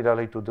looking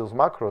similarly to those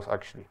macros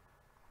actually.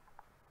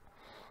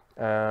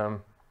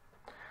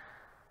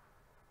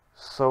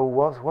 So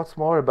what's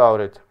more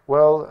about it?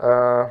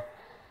 Well,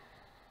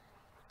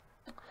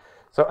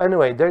 so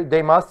anyway,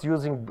 they must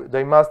use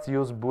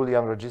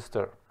Boolean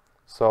register.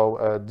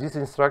 So this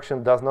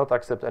instruction does not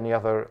accept any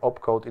other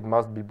opcode. It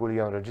must be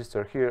Boolean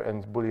register here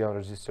and Boolean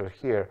register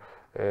here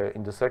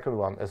in the second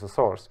one as a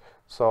source.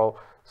 So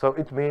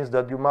it means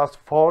that you must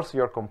force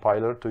your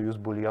compiler to use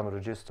Boolean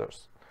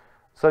registers.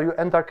 So you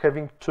end up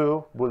having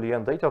 2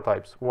 Boolean data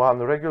types, one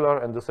regular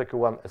and the second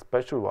one a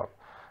special one.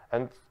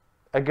 And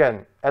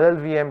again,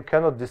 LLVM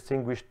cannot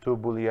distinguish 2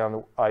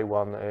 Boolean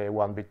I1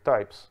 1-bit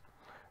types.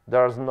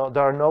 There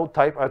are no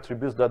type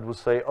attributes that would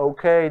say,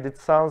 okay, it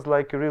sounds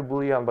like a real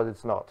Boolean, but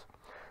it's not.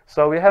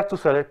 So we have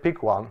to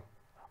pick one,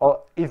 or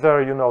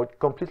either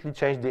completely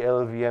change the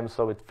LLVM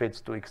so it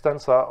fits to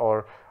Xtensa,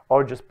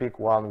 or just pick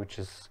one which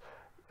is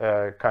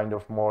kind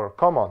of more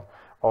common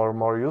or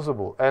more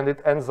usable, and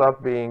it ends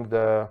up being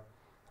the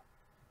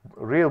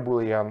real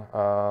Boolean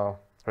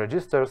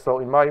register. So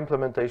in my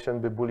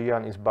implementation, the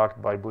Boolean is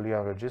backed by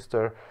Boolean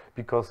register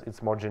because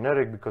it's more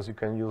generic, because you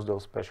can use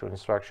those special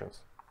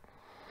instructions.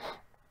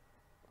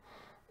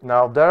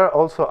 Now there are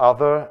also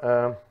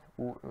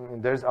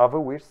there's other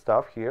weird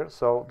stuff here.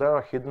 So there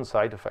are hidden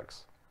side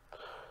effects.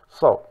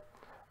 So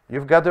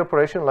you've got the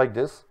operation like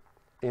this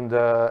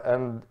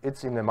and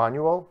it's in the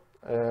manual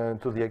to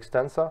the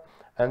Xtensa,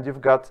 and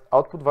you've got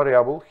output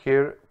variable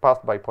here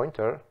passed by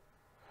pointer,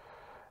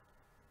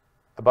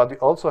 but you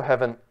also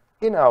have an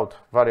in-out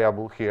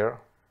variable here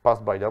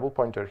passed by double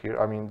pointer here.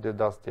 I mean,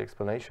 that's the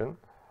explanation,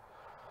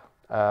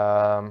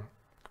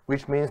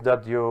 which means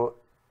that you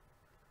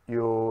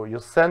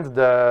send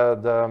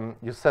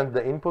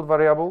the input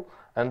variable,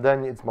 and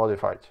then it's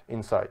modified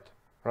inside,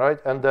 right?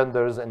 And then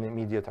there is an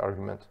immediate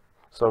argument,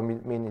 so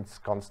mean it's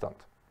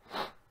constant.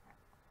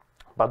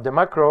 But the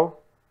macro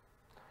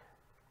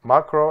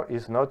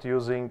is not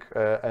using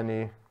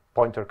any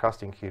pointer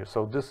casting here.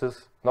 So this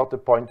is not a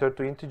pointer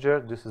to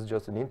integer. This is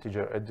just an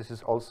integer, and this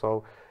is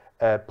also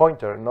a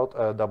pointer, not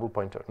a double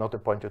pointer, not a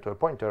pointer to a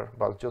pointer,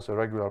 but just a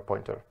regular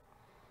pointer.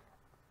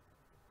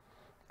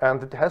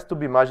 And it has to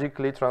be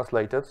magically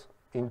translated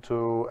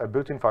into a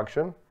built-in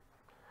function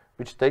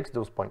which takes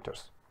those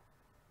pointers.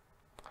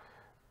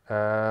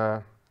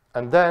 And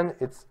then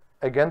it's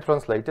again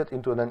translated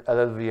into an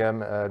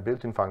LLVM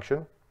built-in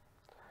function.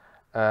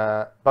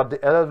 But the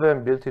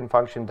LLVM built-in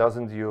function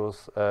doesn't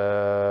use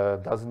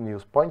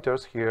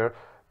pointers here,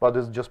 but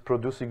is just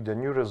producing the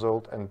new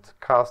result and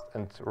cast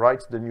and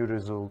writes the new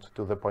result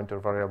to the pointer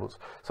variables.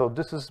 So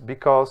this is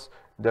because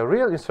the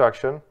real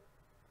instruction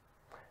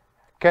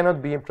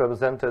cannot be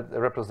represented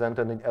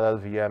in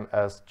LLVM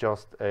as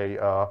just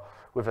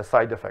with a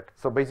side effect.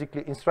 So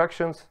basically,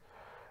 instruction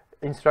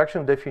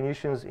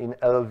definitions in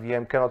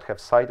LLVM cannot have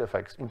side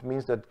effects. It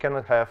means that it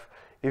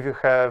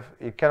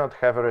cannot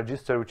have a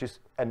register which is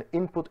an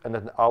input and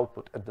an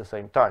output at the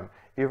same time.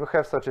 If you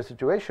have such a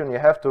situation, you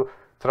have to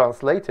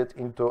translate it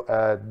into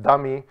a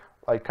dummy,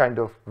 like kind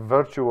of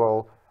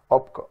virtual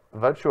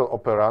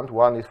operand.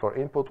 One is for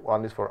input,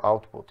 one is for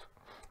output,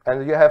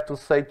 and you have to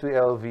say to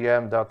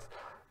LLVM that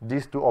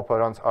these 2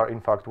 operands are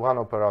in fact one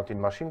operand in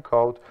machine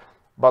code,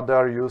 but they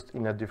are used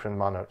in a different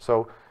manner.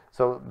 So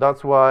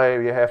that's why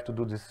we have to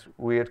do this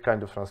weird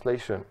kind of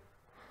translation.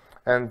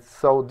 And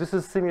so this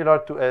is similar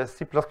to a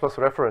C++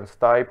 reference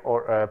type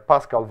or a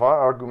Pascal var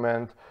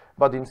argument,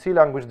 but in C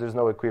language there's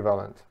no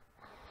equivalent.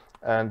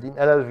 And in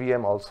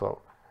LLVM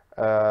also.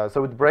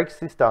 So it breaks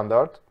C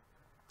standard.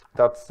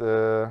 That's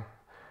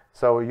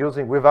so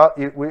using without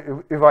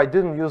if I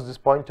didn't use this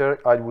pointer,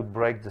 I would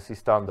break the C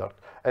standard.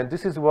 And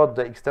this is what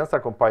the Xtensa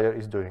compiler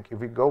is doing. If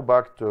we go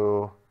back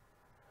to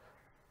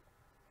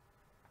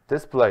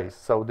this place,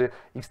 so the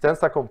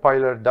Xtensa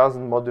compiler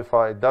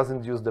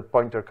doesn't use the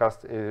pointer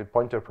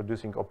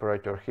producing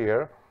operator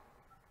here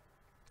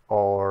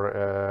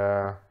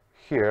or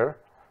here.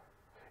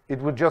 It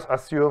would just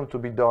assume to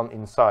be done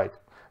inside.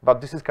 But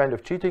this is kind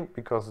of cheating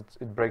because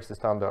it breaks the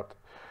standard.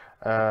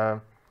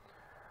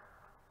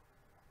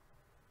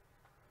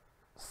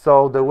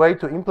 So the way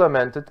to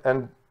implement it,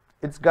 and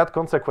it's got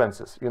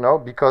consequences, you know,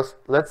 because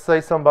let's say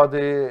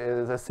somebody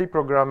is a C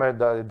programmer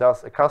that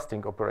does a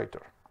casting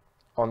operator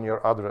on your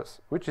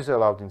address, which is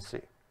allowed in C.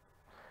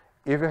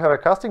 If you have a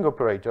casting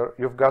operator,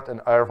 you've got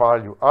an R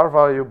value. R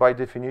value, by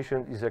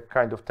definition, is a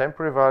kind of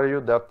temporary value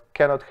that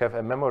cannot have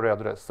a memory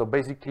address. So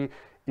basically,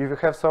 if you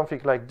have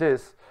something like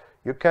this,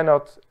 you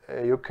cannot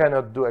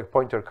do a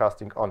pointer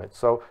casting on it.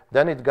 So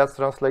then it gets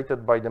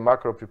translated by the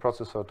macro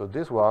preprocessor to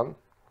this one,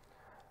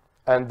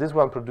 and this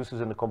one produces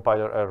a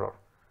compiler error.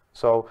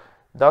 So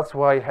that's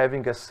why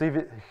having a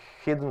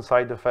hidden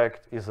side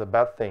effect is a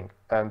bad thing.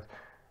 And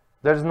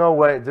there's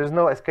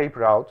no escape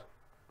route.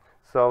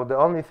 So the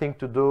only thing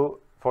to do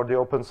for the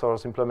open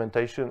source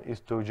implementation is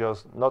to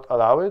just not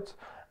allow it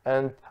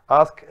and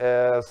ask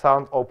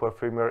Sound Open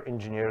Firmware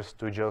engineers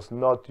to just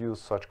not use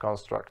such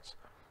constructs.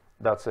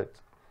 That's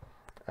it.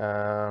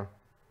 And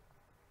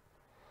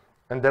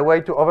the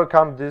way to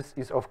overcome this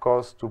is, of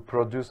course, to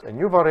produce a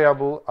new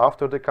variable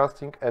after the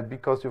casting, and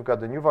because you've got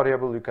the new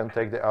variable, you can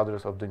take the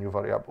address of the new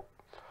variable.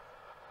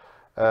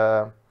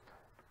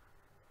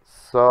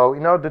 So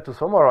in order to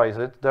summarize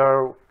it, there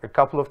are a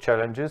couple of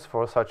challenges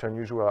for such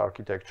unusual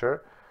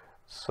architecture.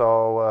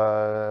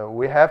 So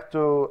we have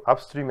to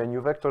upstream a new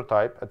vector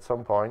type at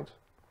some point,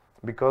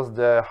 because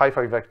the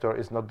HIFI vector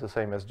is not the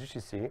same as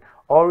GCC,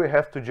 or we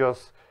have to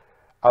just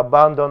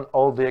abandon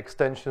all the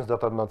extensions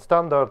that are not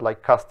standard,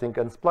 like casting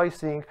and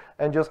splicing,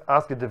 and just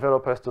ask the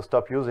developers to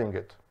stop using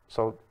it.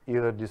 So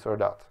either this or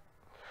that.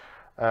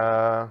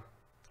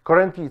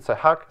 Currently, it's a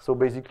hack. So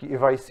basically,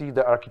 if I see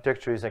the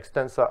architecture is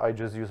Xtensa, I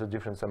just use a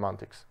different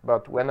semantics.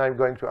 But when I'm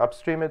going to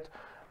upstream it,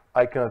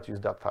 I cannot use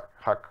that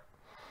hack.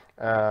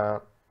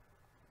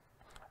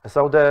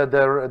 So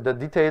the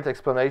detailed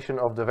explanation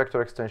of the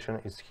vector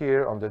extension is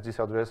here on this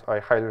address. I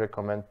highly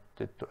recommend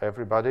it to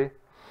everybody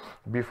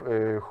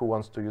who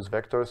wants to use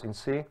vectors in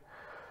C.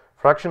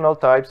 Fractional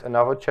types,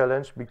 another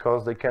challenge,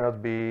 because they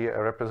cannot be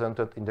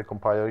represented in the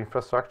compiler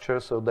infrastructure,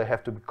 so they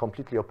have to be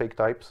completely opaque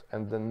types,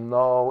 and then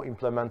no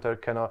implementer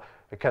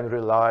can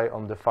rely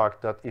on the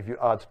fact that if you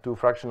add 2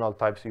 fractional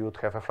types, you would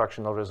have a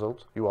fractional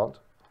result. You won't.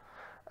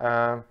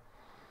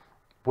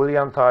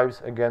 Boolean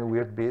types, again,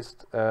 weird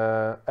beast.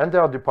 And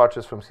there are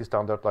departures from C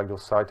standard, like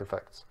those side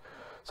effects.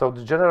 So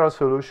the general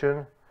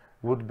solution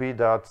would be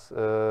that,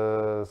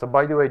 so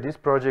by the way, this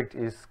project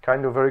is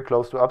kind of very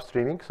close to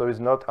upstreaming, so it's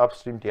not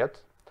upstreamed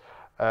yet,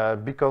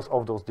 because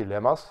of those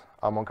dilemmas,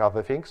 among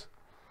other things.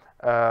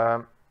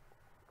 But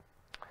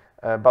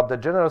the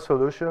general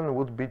solution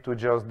would be to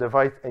just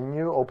devise a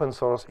new open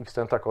source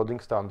Xtensa coding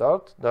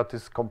standard that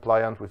is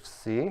compliant with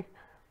C,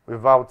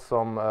 without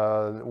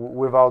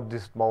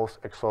these most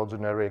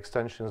extraordinary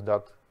extensions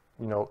that,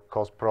 you know,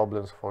 cause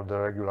problems for the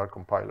regular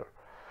compiler.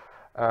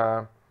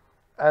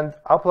 And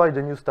apply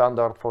the new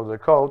standard for the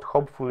code,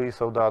 hopefully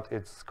so that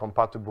it's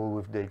compatible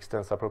with the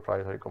Xtensa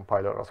proprietary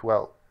compiler as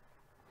well.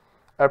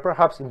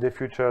 Perhaps in the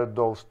future,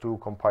 those 2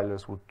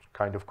 compilers would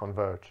kind of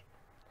converge.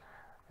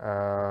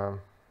 And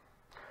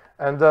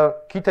the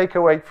key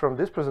takeaway from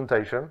this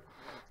presentation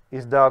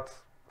is that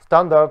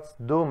standards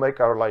do make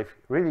our life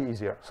really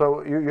easier.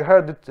 So you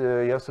heard it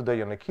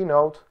yesterday in a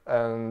keynote,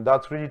 and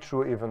that's really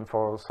true even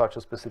for such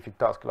a specific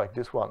task like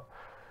this one.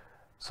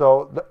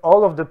 So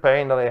all of the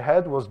pain that I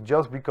had was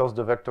just because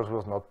the vectors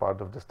was not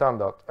part of the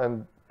standard.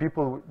 And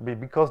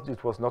because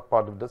it was not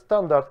part of the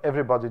standard,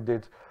 everybody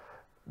did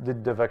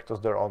the vectors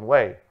their own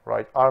way,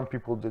 right? ARM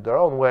people did their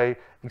own way,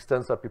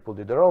 Xtensa people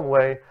did their own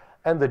way,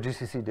 and the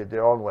GCC did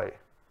their own way.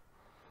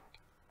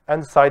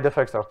 And side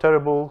effects are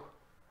terrible,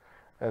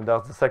 and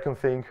that's the second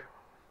thing.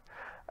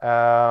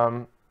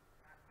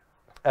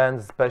 And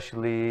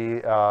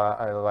especially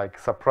like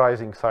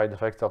surprising side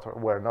effects that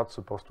were not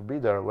supposed to be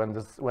there. When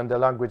the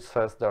language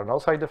says there are no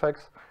side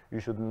effects, you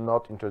should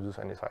not introduce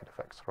any side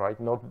effects, right?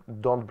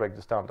 Don't break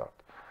the standard.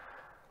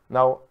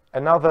 Now,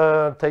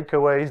 another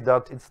takeaway is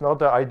that it's not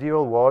the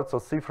ideal world. So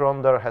C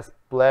frontend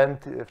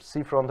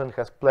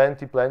has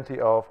plenty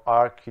of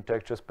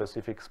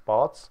architecture-specific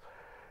spots,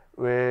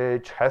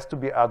 which has to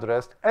be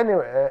addressed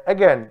anyway,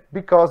 again,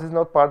 because it's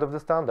not part of the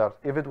standard.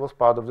 If it was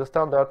part of the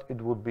standard, it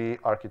would be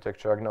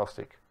architecture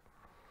agnostic.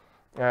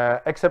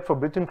 Except for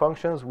built-in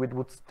functions, which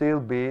would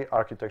still be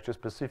architecture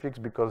specifics,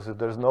 because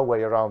there's no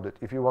way around it.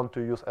 If you want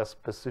to use a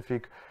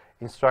specific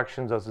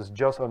instruction that is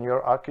just on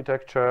your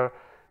architecture,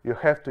 you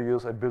have to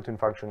use a built-in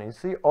function in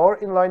C or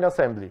inline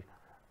assembly.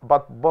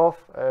 But both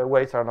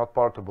ways are not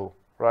portable,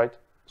 right?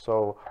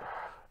 So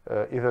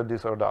either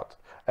this or that.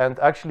 And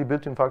actually,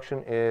 built-in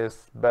function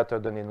is better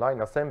than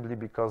inline assembly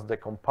because the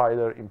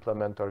compiler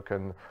implementer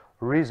can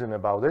reason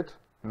about it,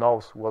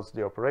 knows what's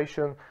the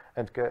operation,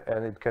 and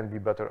it can be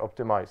better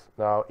optimized.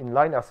 Now,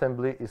 inline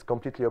assembly is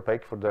completely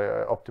opaque for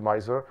the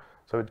optimizer,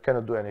 so it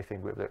cannot do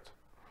anything with it.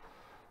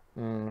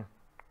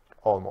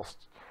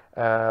 Almost.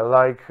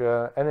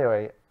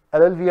 Anyway,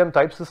 LLVM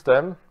type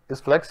system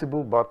is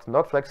flexible, but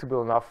not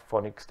flexible enough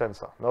for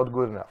Xtensa, not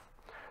good enough.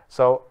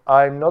 So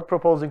I'm not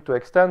proposing to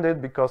extend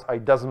it because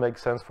it doesn't make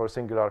sense for a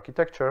single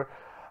architecture.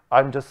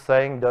 I'm just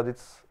saying that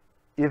it's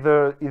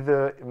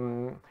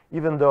even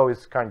though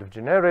it's kind of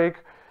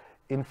generic,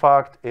 in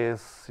fact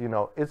it's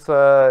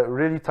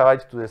really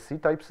tied to the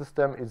C-type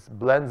system. It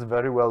blends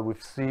very well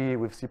with C,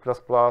 with C++,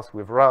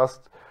 with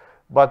Rust.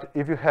 But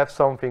if you have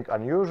something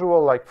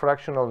unusual like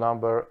fractional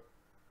number,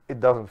 it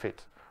doesn't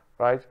fit,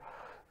 right?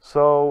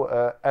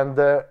 So and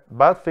the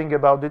bad thing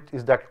about it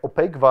is that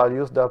opaque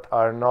values that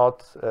are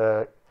not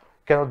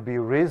cannot be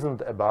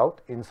reasoned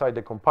about inside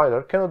the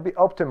compiler cannot be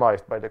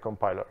optimized by the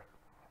compiler.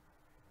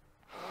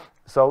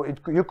 So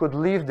you could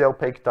leave the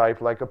opaque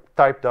type, like a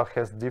type that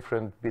has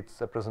different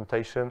bits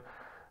representation,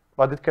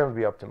 but it cannot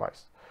be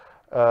optimized.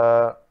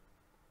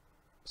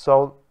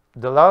 So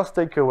the last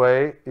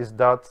takeaway is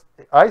that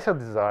ISA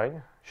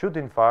design should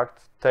in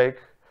fact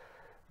take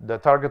the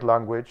target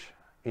language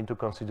into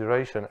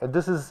consideration. And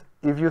this is,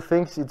 if you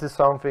think it is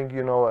something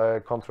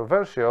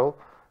controversial,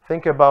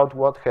 think about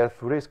what has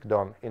RISC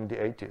done in the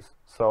 80s.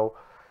 So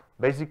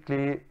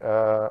basically,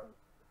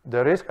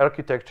 the RISC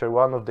architecture,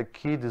 one of the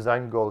key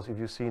design goals, if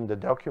you see in the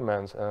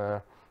documents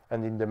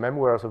and in the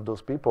memoirs of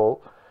those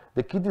people,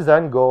 the key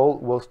design goal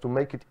was to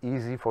make it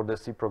easy for the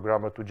C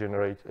programmer to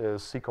generate,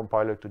 C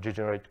compiler to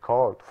generate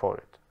code for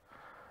it.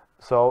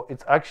 So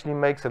it actually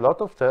makes a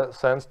lot of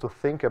sense to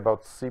think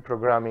about C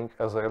programming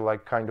as a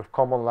kind of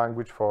common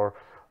language for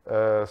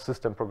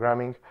system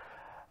programming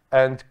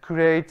and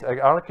create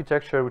an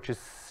architecture which is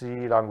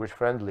C language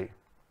friendly.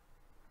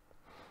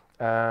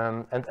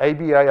 And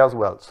ABI as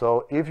well.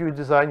 So if you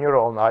design your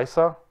own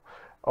ISA,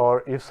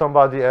 or if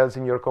somebody else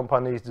in your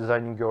company is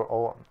designing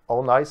your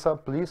own ISA,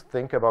 please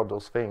think about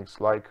those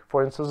things. Like,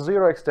 for instance,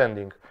 zero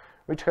extending,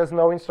 which has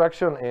no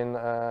instruction in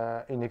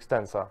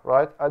Xtensa,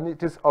 right? And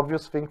it is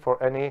obvious thing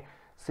for any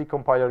C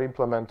compiler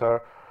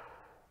implementer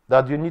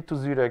that you need to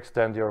zero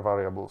extend your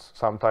variables,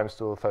 sometimes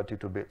to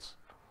 32 bits.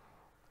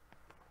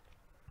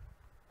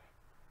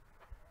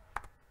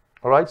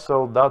 All right,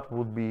 so that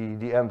would be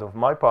the end of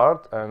my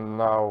part, and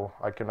now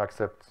I can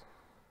accept,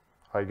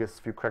 I guess,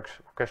 a few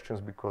questions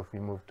before we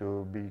move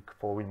to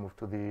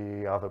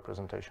the other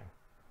presentation.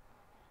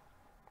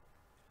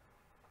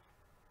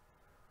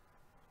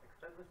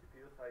 Extended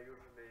CPUs are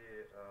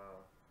usually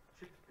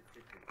chip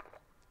specific.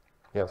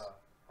 Yes.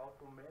 How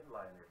to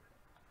mainline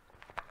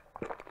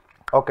it?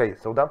 Okay,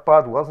 so that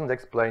part wasn't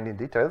explained in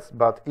details,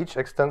 but each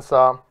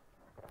Xtensa,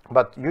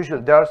 but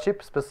usually they are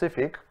chip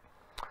specific,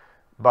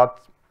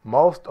 but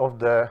most of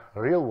the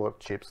real-world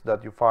chips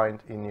that you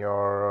find in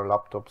your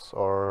laptops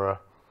or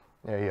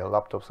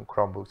laptops and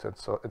Chromebooks and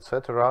so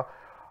etc.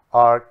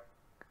 are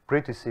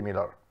pretty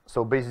similar.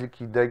 So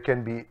basically they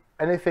can be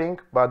anything,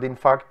 but in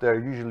fact they're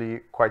usually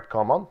quite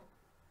common.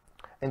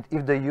 And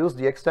if they use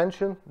the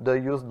extension, they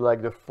use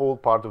like the full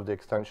part of the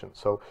extension.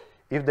 So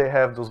if they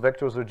have those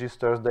vectors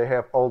registers, they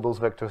have all those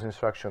vectors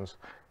instructions,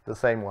 the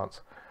same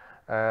ones.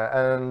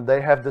 And they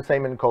have the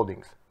same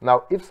encodings.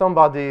 Now, if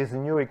somebody is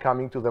newly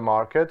coming to the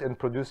market and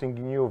producing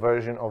a new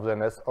version of the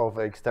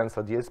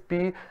Xtensa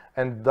DSP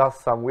and does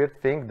some weird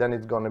thing, then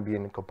it's going to be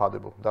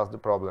incompatible. That's the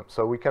problem.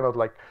 So we cannot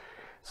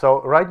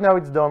so right now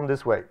it's done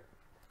this way.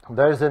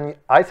 There's an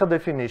ISA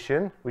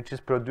definition, which is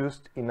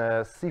produced in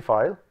a C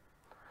file.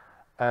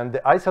 And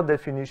the ISA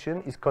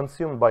definition is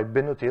consumed by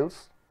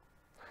binutils.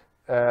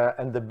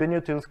 And the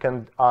binutils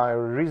can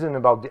reason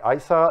about the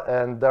ISA,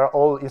 and there are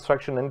all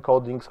instruction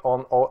encodings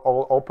on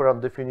all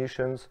operand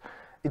definitions.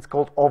 It's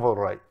called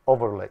overlay.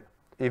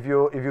 If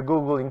you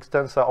Google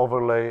Xtensa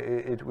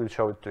overlay, it will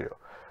show it to you.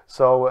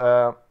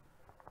 So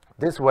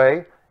this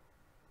way,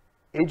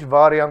 each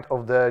variant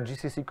of the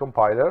GCC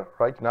compiler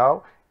right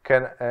now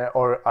can,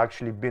 or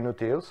actually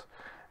binutils,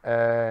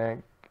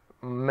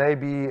 may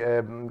be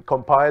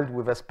compiled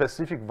with a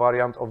specific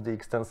variant of the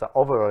Xtensa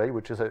overlay,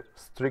 which is a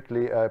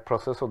strictly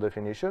processor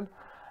definition,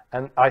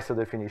 and ISA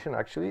definition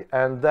actually,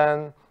 and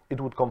then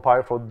it would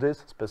compile for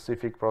this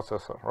specific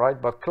processor,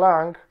 right? But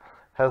Clang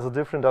has a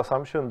different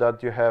assumption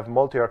that you have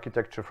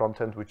multi-architecture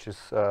frontend, which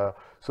is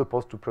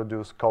supposed to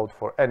produce code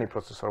for any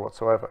processor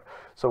whatsoever.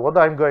 So what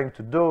I'm going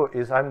to do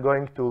is I'm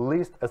going to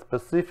list a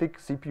specific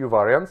CPU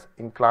variants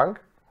in Clang,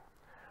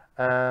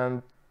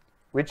 and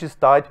which is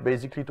tied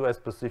basically to a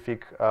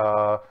specific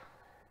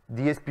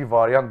DSP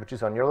variant which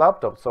is on your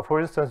laptop. So for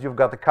instance, you've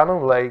got a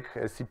Cannon Lake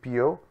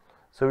CPU,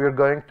 so you're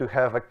going to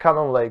have a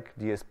Cannon Lake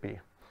DSP.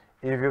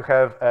 If you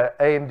have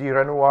AMD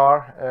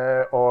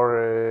Renoir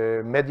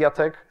or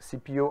Mediatek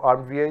CPU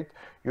ARM-V8,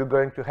 you're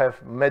going to have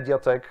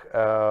Mediatek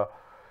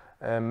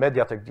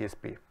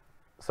DSP.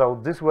 So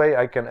this way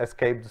I can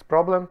escape this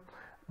problem,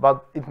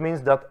 but it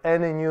means that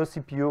any new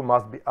CPU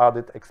must be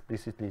added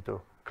explicitly to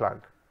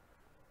Clang.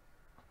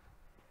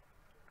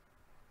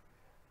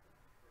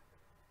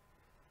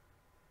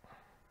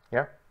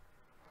 Yeah?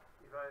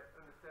 If I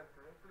understand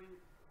correctly,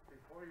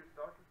 before you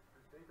started,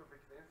 the state of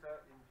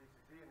Xtensa in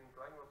GCC and in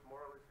Clang was more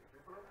or less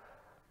equivalent?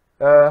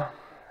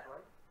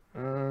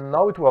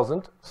 No, it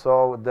wasn't.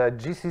 So the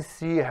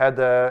GCC had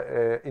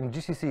in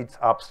GCC it's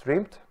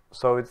upstreamed,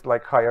 so it's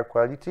like higher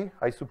quality,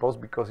 I suppose,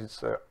 because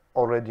it's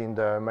already in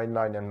the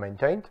mainline and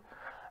maintained.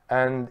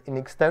 and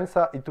in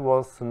Xtensa it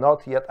was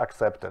not yet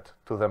accepted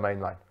to the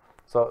mainline.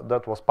 So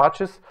that was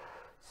patches.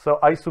 So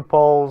I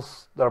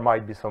suppose there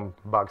might be some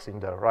bugs in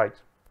there, right?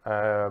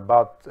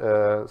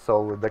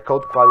 So the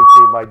code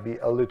quality might be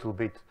a little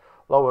bit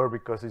lower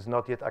because it's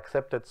not yet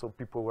accepted, so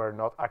people were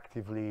not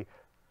actively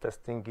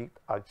testing it,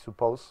 I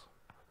suppose,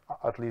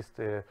 at least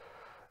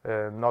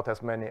not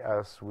as many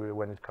as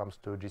when it comes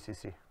to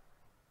GCC.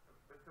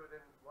 But so then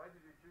why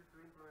did you choose to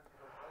implement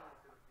it on Clang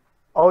instead of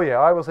GCC? Oh yeah,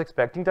 I was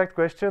expecting that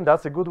question.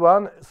 That's a good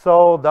one.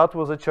 So that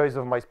was a choice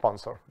of my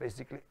sponsor,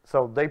 basically.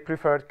 So they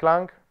preferred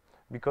Clang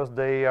because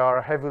they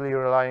are heavily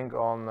relying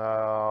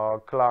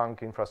on Clang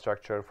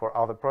infrastructure for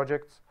other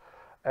projects.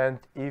 And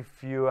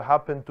if you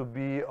happen to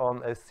be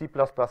on a C++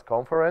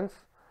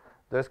 conference,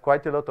 there's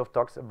quite a lot of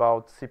talks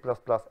about C++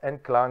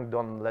 and Clang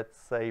done, let's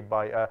say,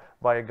 by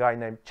a guy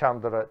named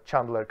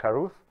Chandler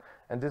Caruth.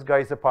 And this guy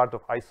is a part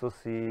of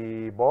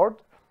ISOC board,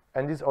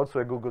 and is also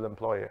a Google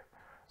employee.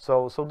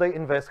 So they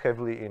invest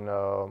heavily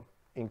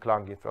in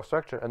Clang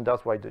infrastructure, and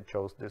that's why they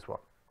chose this one.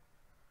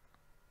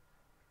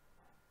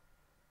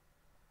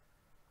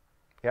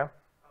 Yeah?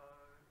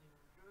 In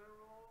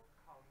general,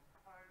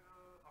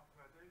 compiler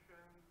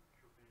optimization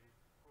should be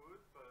good,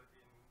 but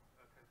in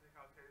a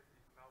technical case,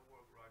 it's not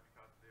work right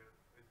because there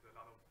is a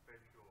lot of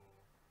special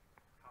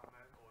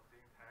command or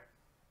syntax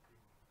in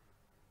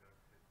the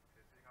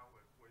technical.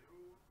 Will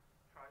you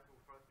try to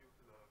first use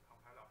the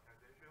compiler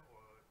optimization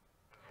or?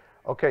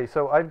 Okay,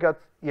 so I've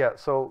got, yeah,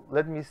 so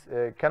let me,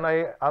 can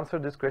I answer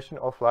this question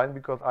offline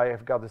because I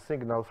have got a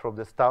signal from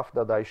the staff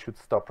that I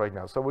should stop right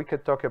now. So we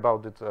can talk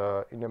about it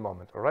in a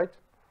moment, all right?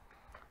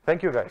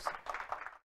 Thank you, guys.